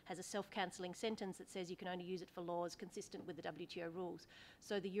addition, has a self-cancelling sentence that says you can only use it for laws consistent with the WTO rules.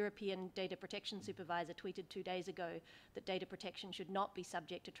 So the European Data Protection Supervisor tweeted 2 days ago that data protection should not be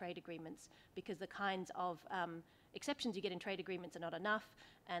subject to trade agreements because the kinds of exceptions you get in trade agreements are not enough,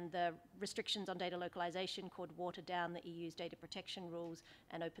 and the restrictions on data localization could water down the EU's data protection rules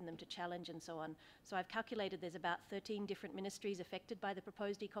and open them to challenge and so on. So I've calculated there's about 13 different ministries affected by the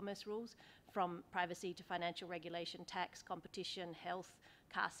proposed e-commerce rules, from privacy to financial regulation, tax, competition, health,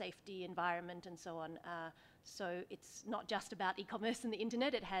 car safety, environment, and so on. So it's not just about e-commerce and the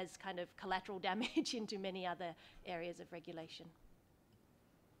internet, it has kind of collateral damage into many other areas of regulation.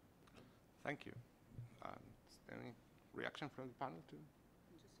 Thank you. Is there any reaction from the panel too?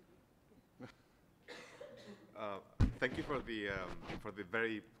 Thank you for the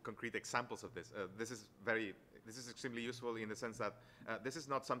very concrete examples of this. This is extremely useful in the sense that this is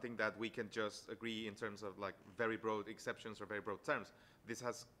not something that we can just agree in terms of like very broad exceptions or very broad terms. This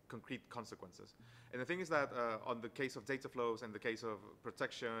has concrete consequences. And the thing is that on the case of data flows and the case of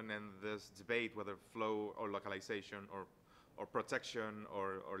protection and this debate whether flow or localization or protection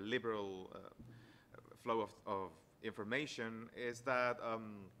or liberal flow of information is that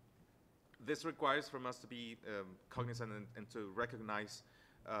this requires from us to be cognizant and to recognize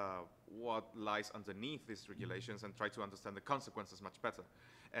what lies underneath these regulations and try to understand the consequences much better.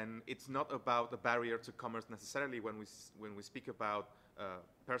 And it's not about a barrier to commerce necessarily when we speak about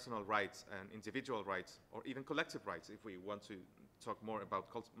personal rights and individual rights, or even collective rights, if we want to talk more about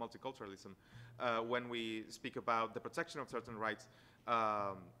multiculturalism, when we speak about the protection of certain rights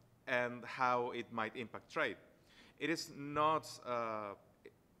and how it might impact trade. It is not,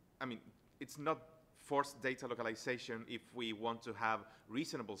 it's not forced data localization if we want to have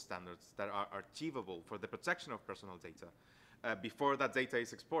reasonable standards that are achievable for the protection of personal data before that data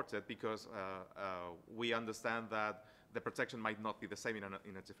is exported, because we understand that the protection might not be the same in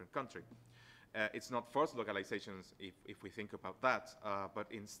a different country. It's not forced localizations if we think about that, but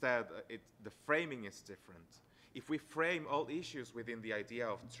instead the framing is different. If we frame all issues within the idea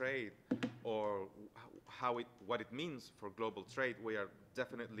of trade or what it means for global trade, we are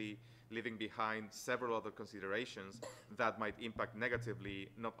definitely leaving behind several other considerations that might impact negatively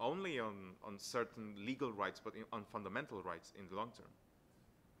not only on certain legal rights, but on fundamental rights in the long term.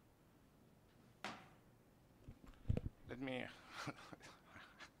 Let me.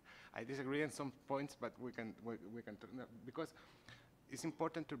 I disagree on some points, but we can no, because it's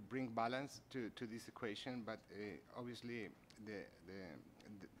important to bring balance to this equation. But obviously,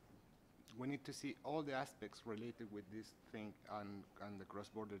 we need to see all the aspects related with this thing and the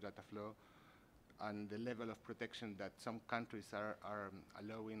cross-border data flow and the level of protection that some countries are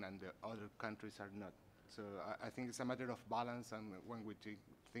allowing and the other countries are not. So I think it's a matter of balance and when we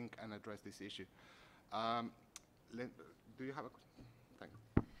think and address this issue. Do you have a question? Thank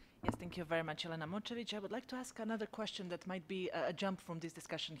you. Yes, thank you very much, Elena Mocevic. I would like to ask another question that might be a jump from this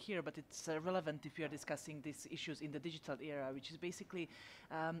discussion here, but it's relevant if we are discussing these issues in the digital era, which is basically,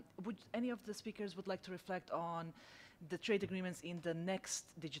 would any of the speakers would like to reflect on the trade agreements in the next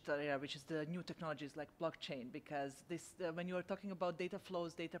digital era, which is the new technologies like blockchain, because this, when you are talking about data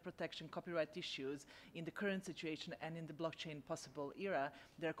flows, data protection, copyright issues, in the current situation and in the blockchain possible era,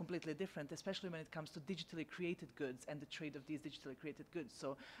 they're completely different, especially when it comes to digitally created goods and the trade of these digitally created goods.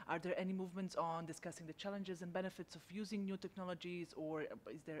 So are there any movements on discussing the challenges and benefits of using new technologies, or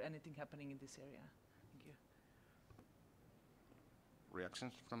is there anything happening in this area? Thank you.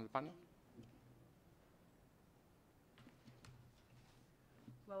 Reactions from the panel?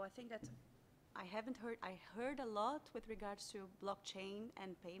 Well, I think that I heard a lot with regards to blockchain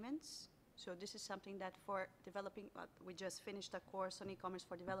and payments. So this is something that for developing, we just finished a course on e-commerce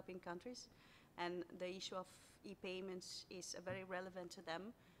for developing countries, and the issue of e-payments is very relevant to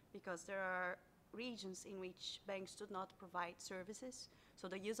them because there are regions in which banks do not provide services. So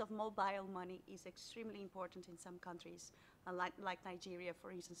the use of mobile money is extremely important in some countries. Like Nigeria,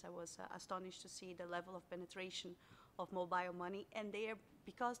 for instance, I was astonished to see the level of penetration of mobile money, and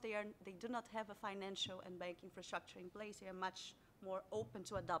because they do not have a financial and bank infrastructure in place, they are much more open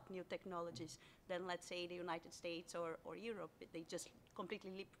to adopt new technologies than, let's say, the United States or Europe. They just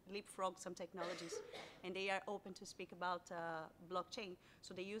completely leapfrog some technologies, and they are open to speak about blockchain.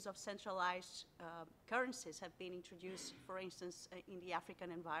 So the use of centralized currencies have been introduced, for instance, in the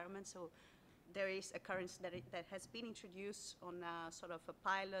African environment. So there is a currency that has been introduced on a sort of a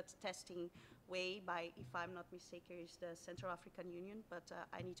pilot testing way by, if I'm not mistaken, is the Central African Union, but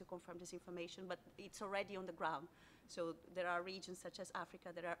I need to confirm this information, but it's already on the ground. So there are regions such as Africa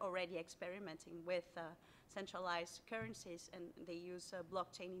that are already experimenting with centralized currencies, and they use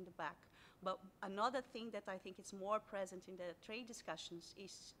blockchain in the back. But another thing that I think is more present in the trade discussions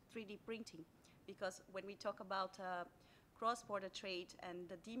is 3D printing, because when we talk about cross-border trade and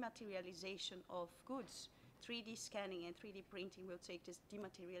the dematerialization of goods, 3D scanning and 3D printing will take this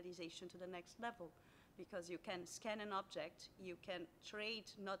dematerialization to the next level, because you can scan an object, you can trade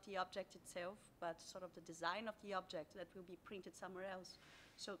not the object itself, but sort of the design of the object that will be printed somewhere else.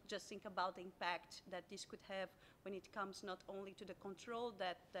 So just think about the impact that this could have when it comes not only to the control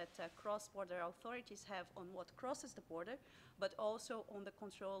that cross-border authorities have on what crosses the border, but also on the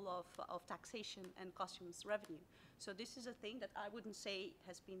control of taxation and customs revenue. So this is a thing that I wouldn't say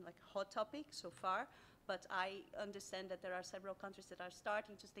has been like a hot topic so far, but I understand that there are several countries that are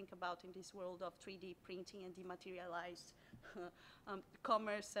starting to think about, in this world of 3D printing and dematerialized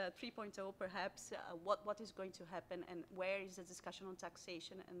commerce 3.0 perhaps, what is going to happen and where is the discussion on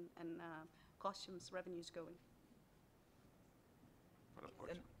taxation and customs revenues going.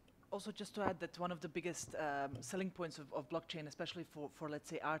 And also just to add that one of the biggest selling points of blockchain, especially for let's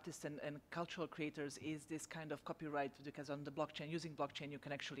say artists and cultural creators, is this kind of copyright, because on the blockchain, using blockchain, you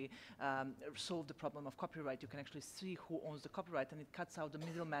can actually solve the problem of copyright. You can actually see who owns the copyright, and it cuts out the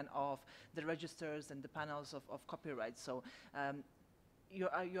middleman of the registers and the panels of copyright. So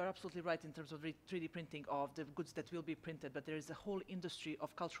you're absolutely right in terms of 3D printing of the goods that will be printed, but there is a whole industry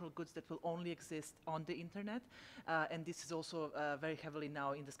of cultural goods that will only exist on the internet, and this is also very heavily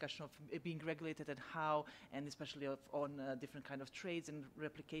now in discussion of being regulated and how, and especially on different kind of trades and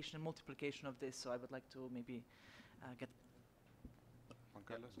replication and multiplication of this. So I would like to maybe get...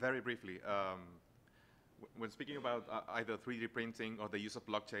 Very briefly, when speaking about either 3D printing or the use of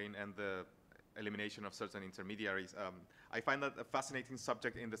blockchain and the elimination of certain intermediaries, I find that a fascinating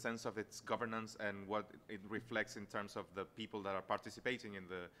subject in the sense of its governance and what it reflects in terms of the people that are participating in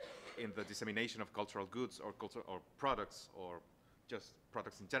the dissemination of cultural goods or products, or just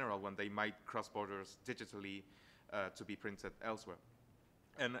products in general, when they might cross borders digitally to be printed elsewhere.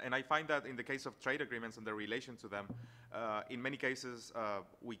 And I find that in the case of trade agreements and the relation to them, in many cases,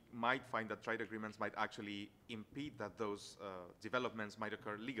 we might find that trade agreements might actually impede that those developments might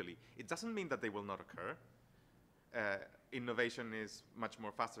occur legally. It doesn't mean that they will not occur. Innovation is much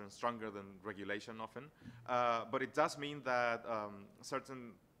more faster and stronger than regulation often. But it does mean that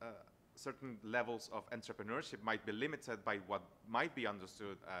certain levels of entrepreneurship might be limited by what might be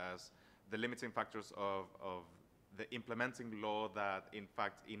understood as the limiting factors of the implementing law that in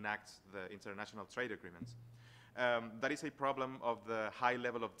fact enacts the international trade agreements. That is a problem of the high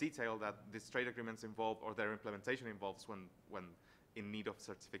level of detail that these trade agreements involve, or their implementation involves when in need of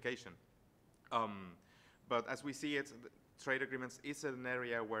certification. But as we see it, trade agreements is an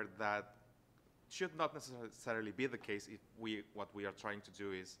area where that should not necessarily be the case if what we are trying to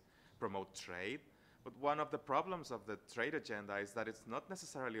do is promote trade. But one of the problems of the trade agenda is that it's not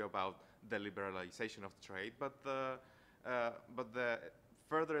necessarily about the liberalization of trade, but the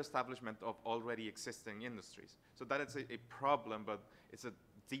further establishment of already existing industries. So that is a problem, but it's a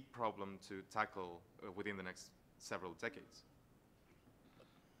deep problem to tackle within the next several decades.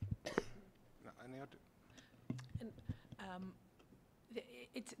 Any other? And,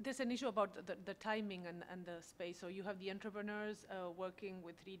 there's an issue about the timing and the space. So you have the entrepreneurs working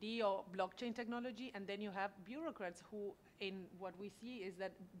with 3D or blockchain technology, and then you have bureaucrats who, in what we see, is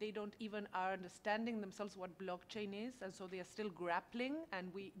that they don't even are understanding themselves what blockchain is, and so they are still grappling,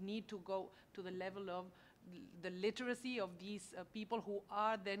 and we need to go to the level of the literacy of these people who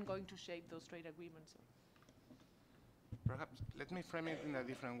are then going to shape those trade agreements. Perhaps let me frame it in a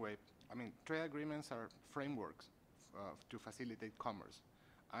different way. I mean, trade agreements are frameworks to facilitate commerce,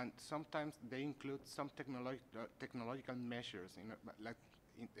 and sometimes they include some technological measures, like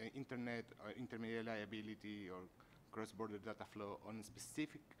internet or intermediate liability or cross-border data flow on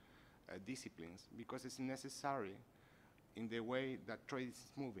specific disciplines, because it's necessary in the way that trade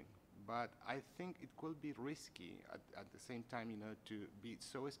is moving. But I think it could be risky at the same time, to be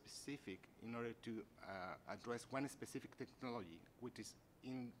so specific in order to address one specific technology, which is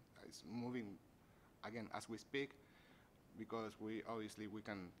moving again as we speak, because we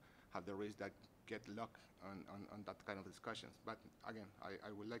can have the risk that get locked on that kind of discussions. But again,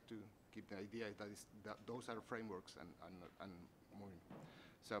 I would like to keep the idea that those are frameworks and moving.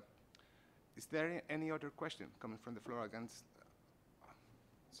 So, is there any other question coming from the floor against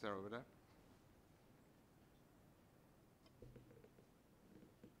Sarah over there?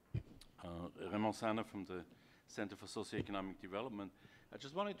 Raymond Sander from the Center for Socioeconomic Development. I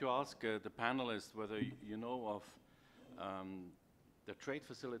just wanted to ask the panelists whether you know of the trade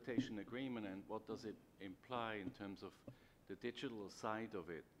facilitation agreement and what does it imply in terms of the digital side of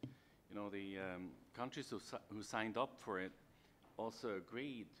it. You know, the countries who signed up for it also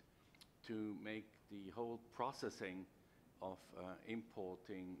agreed to make the whole processing of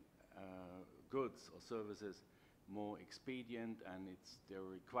importing goods or services more expedient, and their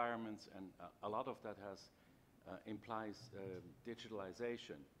requirements, and a lot of that implies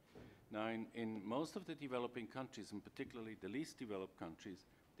digitalization. Now, in most of the developing countries, and particularly the least developed countries,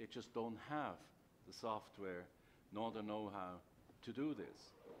 they just don't have the software nor the know-how to do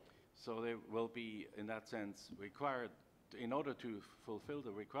this. So they will be, in that sense, required, in order to fulfill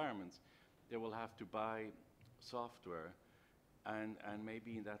the requirements, they will have to buy software and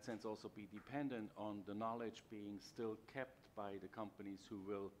maybe in that sense also be dependent on the knowledge being still kept by the companies who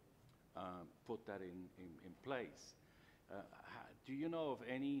will put that in place. Do you know of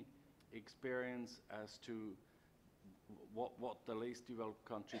any experience as to what the least developed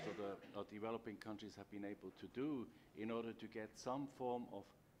countries or developing countries have been able to do in order to get some form of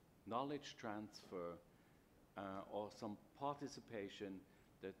knowledge transfer or some participation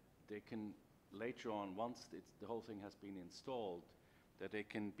that they can later on, once the whole thing has been installed, that they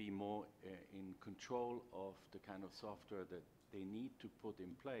can be more in control of the kind of software that they need to put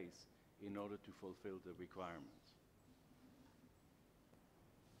in place in order to fulfill the requirements?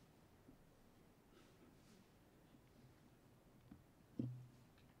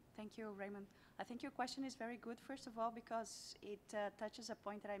 Thank you, Raymond. I think your question is very good, first of all, because it touches a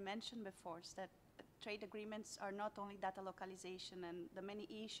point that I mentioned before, is that trade agreements are not only data localization and the many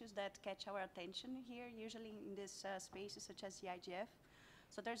issues that catch our attention here, usually in these spaces such as the IGF.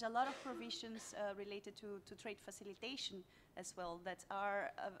 So there's a lot of provisions related to trade facilitation as well that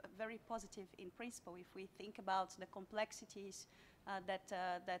are very positive in principle. If we think about the complexities that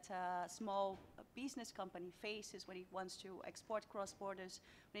a small business company faces when it wants to export cross borders,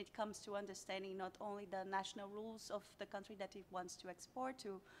 when it comes to understanding not only the national rules of the country that it wants to export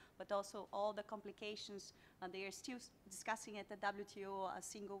to, but also all the complications. They are still discussing at the WTO a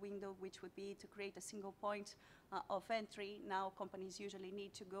single window, which would be to create a single point of entry. Now companies usually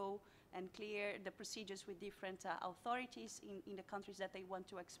need to go and clear the procedures with different authorities in the countries that they want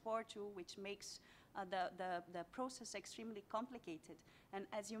to export to, which makes the process extremely complicated. And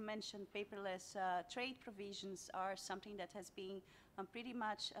as you mentioned, paperless trade provisions are something that has been pretty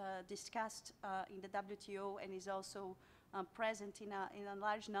much discussed in the WTO and is also present in a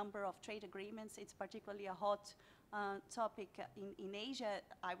large number of trade agreements. It's particularly a hot topic in Asia,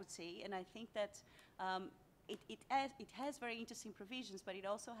 I would say, and I think that it has very interesting provisions, but it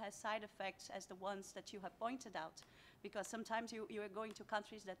also has side effects as the ones that you have pointed out. because sometimes you are going to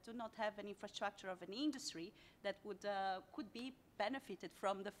countries that do not have an infrastructure of an industry that would could be benefited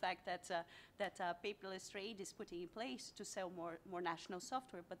from the fact that paperless trade is putting in place to sell more national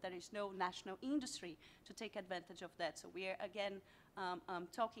software, but there is no national industry to take advantage of that. So we are again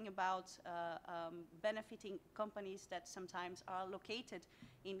talking about benefiting companies that sometimes are located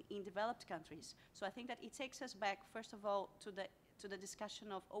in developed countries. So I think that it takes us back, first of all, to the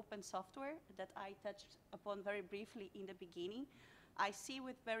discussion of open software that I touched upon very briefly in the beginning. I see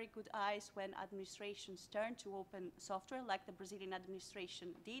with very good eyes when administrations turn to open software, like the Brazilian administration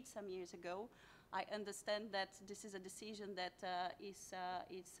did some years ago. I understand that this is a decision that is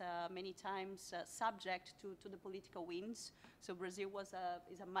many times subject to the political winds. So Brazil is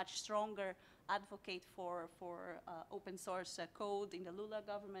a much stronger advocate for open source code in the Lula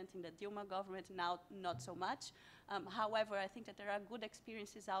government, in the Dilma government, now not so much. However, I think that there are good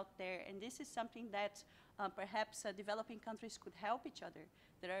experiences out there, and this is something that perhaps developing countries could help each other.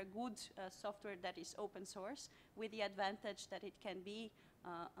 There are good software that is open source with the advantage that it can be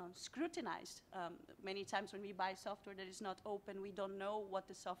scrutinized. Many times when we buy software that is not open, we don't know what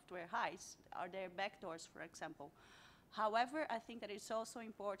the software hides. Are there backdoors, for example? However, I think that it's also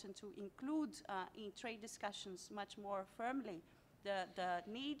important to include in trade discussions much more firmly the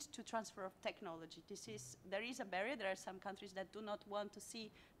need to transfer of technology. There is a barrier. There are some countries that do not want to see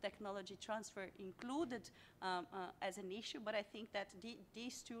technology transfer included as an issue, but I think that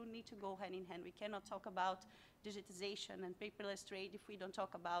these two need to go hand in hand. We cannot talk about digitization and paperless trade if we don't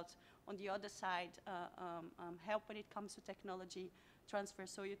talk about, on the other side, help when it comes to technology transfer.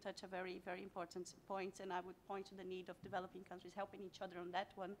 So you touch a very, very important point, and I would point to the need of developing countries helping each other on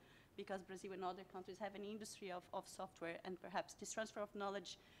that one, because Brazil and other countries have an industry of software, and perhaps this transfer of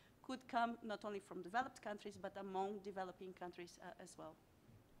knowledge could come not only from developed countries, but among developing countries as well.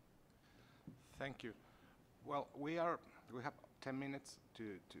 Thank you. Well, we have 10 minutes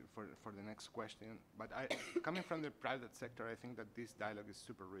for the next question, but coming from the private sector, I think that this dialogue is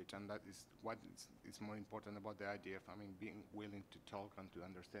super rich, and that is what is more important about the IGF. I mean, being willing to talk and to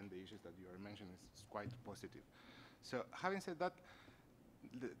understand the issues that you are mentioning is quite positive. So having said that,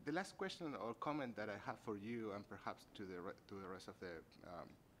 the last question or comment that I have for you, and perhaps to the rest of the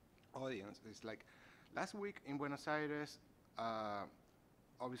audience, is like, last week in Buenos Aires,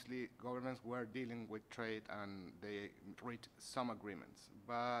 obviously governments were dealing with trade and they reached some agreements.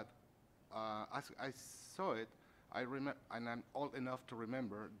 But as I saw it, I remember, and I'm old enough to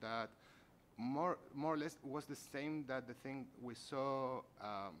remember, that more or less was the same that the thing we saw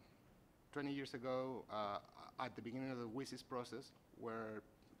 20 years ago at the beginning of the WSIS process, where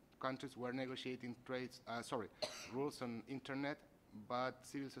countries were negotiating rules on internet, but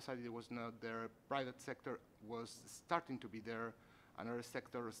civil society was not there, private sector was starting to be there, and other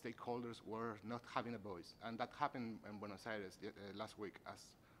sector stakeholders were not having a voice. And that happened in Buenos Aires last week,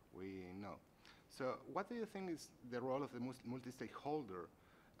 as we know. So what do you think is the role of the multi-stakeholder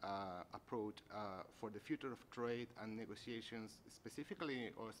approach for the future of trade and negotiations,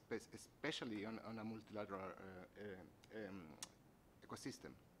 specifically or especially on a multilateral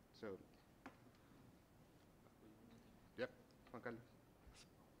ecosystem? So, yep, Juan Carlos.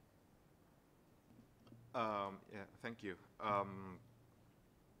 Yeah, thank you.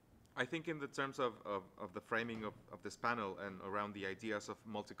 I think in the terms of the framing of this panel and around the ideas of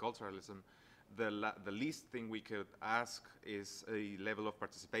multiculturalism, the least thing we could ask is a level of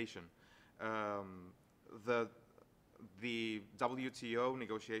participation. The WTO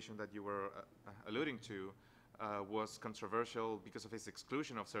negotiation that you were alluding to was controversial because of its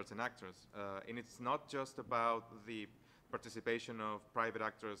exclusion of certain actors. And it's not just about the participation of private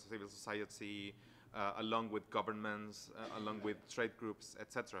actors, civil society, along with governments, along with trade groups,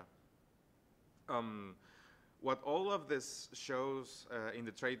 etc. What all of this shows in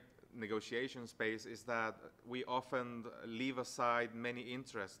the trade negotiation space is that we often leave aside many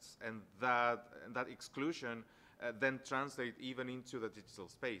interests, and that exclusion then translates even into the digital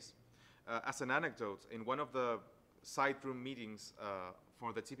space. As an anecdote, in one of the side room meetings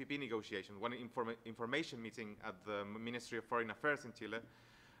for the TPP negotiation, one information meeting at the Ministry of Foreign Affairs in Chile,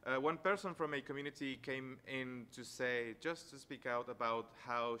 one person from a community came in to speak out about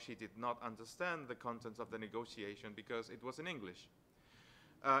how she did not understand the contents of the negotiation because it was in English.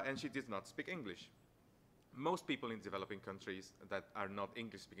 And she did not speak English. Most people in developing countries that are not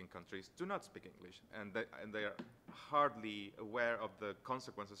English-speaking countries do not speak English, and they are hardly aware of the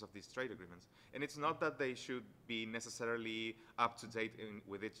consequences of these trade agreements. And it's not that they should be necessarily up to date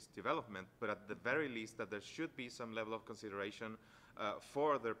with its development, but at the very least that there should be some level of consideration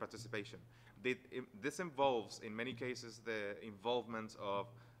for their participation. This involves, in many cases, the involvement of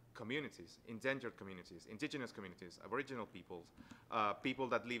communities, endangered communities, indigenous communities, aboriginal peoples, people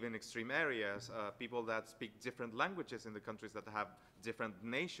that live in extreme areas, people that speak different languages in the countries that have different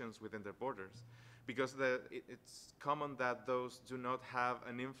nations within their borders. Because it's common that those do not have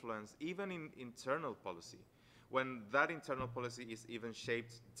an influence even in internal policy. When that internal policy is even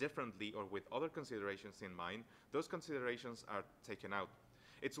shaped differently or with other considerations in mind, those considerations are taken out.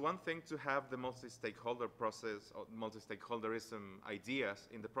 It's one thing to have the multi-stakeholder process or multi-stakeholderism ideas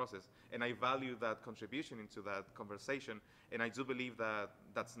in the process, and I value that contribution into that conversation, and I do believe that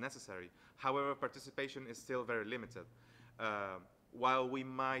that's necessary. However, participation is still very limited. While we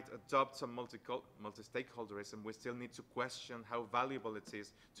might adopt some multi-stakeholderism, we still need to question how valuable it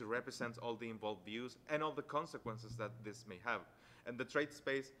is to represent all the involved views and all the consequences that this may have. And the trade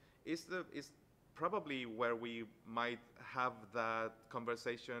space is probably where we might have that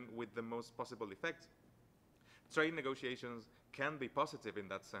conversation with the most possible effect. Trade negotiations can be positive in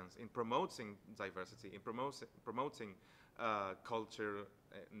that sense, in promoting diversity, in promoting culture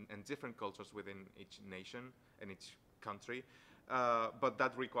and different cultures within each nation and each country. But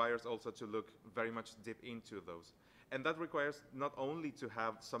that requires also to look very much deep into those. And that requires not only to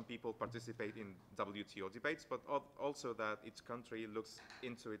have some people participate in WTO debates, but also that each country looks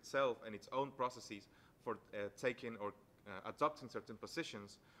into itself and its own processes for taking or adopting certain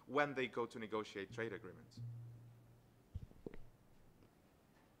positions when they go to negotiate trade agreements.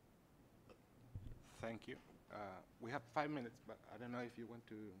 Thank you. We have 5 minutes, but I don't know if you want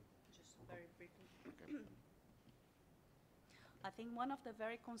to... Just very briefly. Okay. I think one of the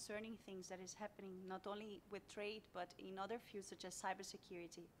very concerning things that is happening not only with trade but in other fields such as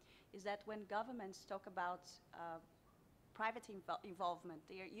cybersecurity is that when governments talk about private involvement,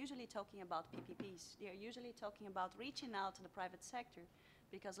 they are usually talking about PPPs. They are usually talking about reaching out to the private sector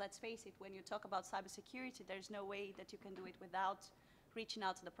because let's face it, when you talk about cybersecurity, there's no way that you can do it without reaching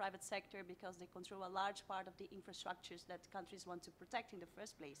out to the private sector because they control a large part of the infrastructures that countries want to protect in the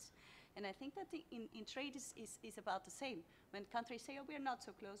first place. And I think that in trade is about the same. When countries say, oh, we're not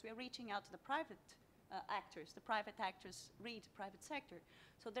so close, we're reaching out to the private actors. The private actors read private sector.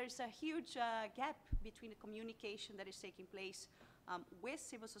 So there's a huge gap between the communication that is taking place with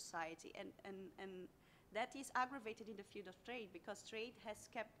civil society, and that is aggravated in the field of trade because trade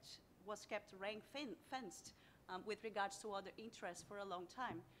was kept rank-fenced with regards to other interests for a long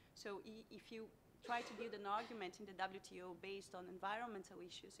time. So if you try to build an argument in the WTO based on environmental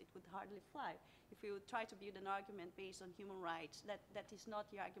issues, it would hardly fly. If you try to build an argument based on human rights, that is not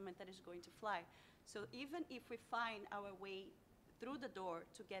the argument that is going to fly. So even if we find our way through the door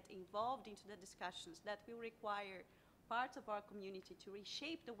to get involved into the discussions, that will require parts of our community to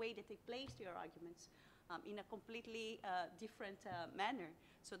reshape the way that they place their arguments in a completely different manner.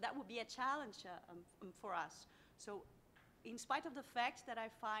 So that would be a challenge for us. So in spite of the fact that I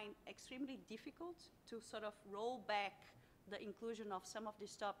find extremely difficult to sort of roll back the inclusion of some of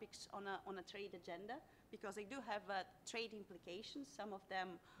these topics on a trade agenda, because they do have trade implications. Some of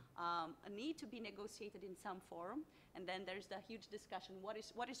them need to be negotiated in some forum. And then there's the huge discussion, what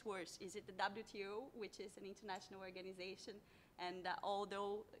is worse? Is it the WTO, which is an international organization, and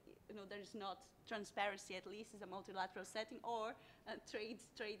although there's not transparency, at least is a multilateral setting, or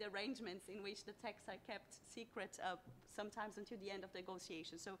trade arrangements in which the texts are kept secret sometimes until the end of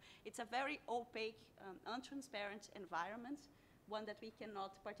negotiations. So it's a very opaque, untransparent environment, one that we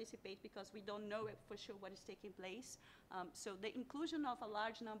cannot participate because we don't know for sure what is taking place. So the inclusion of a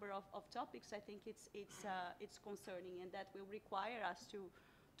large number of topics, I think it's concerning, and that will require us to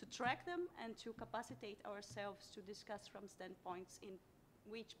track them and to capacitate ourselves to discuss from standpoints in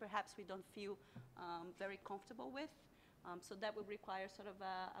which perhaps we don't feel very comfortable with. So that would require sort of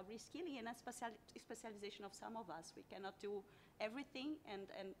a reskilling and a specialization of some of us. We cannot do everything, and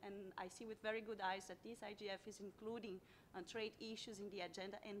I see with very good eyes that this IGF is including trade issues in the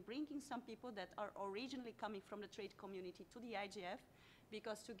agenda and bringing some people that are originally coming from the trade community to the IGF,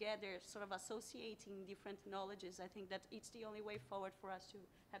 because together, sort of associating different knowledges, I think that it's the only way forward for us to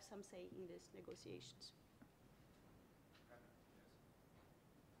have some say in these negotiations.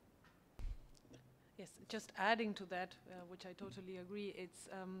 Yes, just adding to that, which I totally agree, it's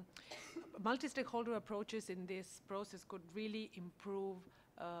multi-stakeholder approaches in this process could really improve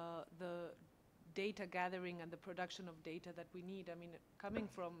the data gathering and the production of data that we need. I mean, coming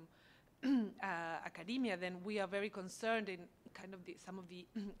from academia, then we are very concerned in kind of some of the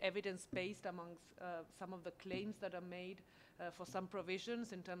evidence-based amongst some of the claims that are made for some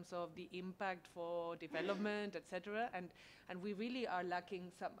provisions in terms of the impact for development, etc. And we really are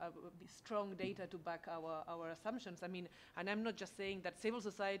lacking some strong data to back our assumptions. I mean, and I'm not just saying that civil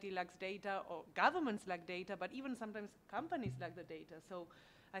society lacks data or governments lack data, but even sometimes companies lack the data. So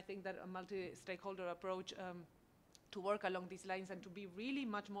I think that a multi-stakeholder approach to work along these lines and to be really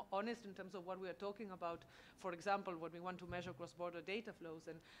much more honest in terms of what we are talking about. For example, when we want to measure cross-border data flows,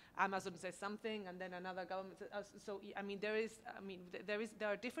 and Amazon says something, and then another government says, I mean, there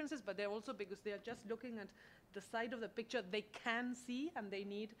are differences, but they're also because they are just looking at the side of the picture they can see, and they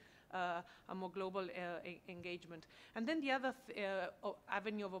need a more global engagement. And then the other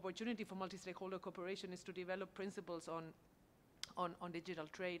avenue of opportunity for multi-stakeholder cooperation is to develop principles on digital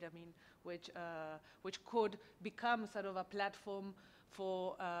trade, I mean, which could become sort of a platform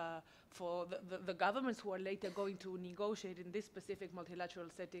for the governments who are later going to negotiate in this specific multilateral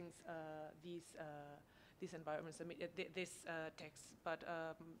settings these environments, I mean, this text. But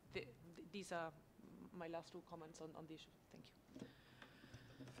these are my last two comments on the issue.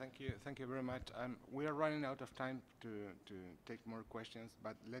 Thank you. Thank you very much. We are running out of time to take more questions,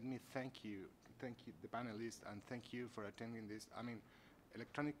 but let me thank you, the panelists, and thank you for attending this. I mean,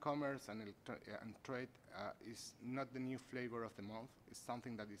 electronic commerce and trade is not the new flavor of the month. It's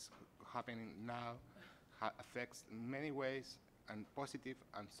something that is happening now, affects in many ways, and positive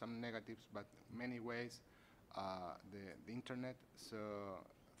and some negatives, but many ways the internet. So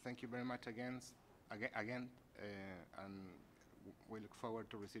thank you very much again, and we look forward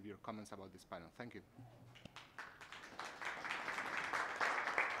to receive your comments about this panel. Thank you.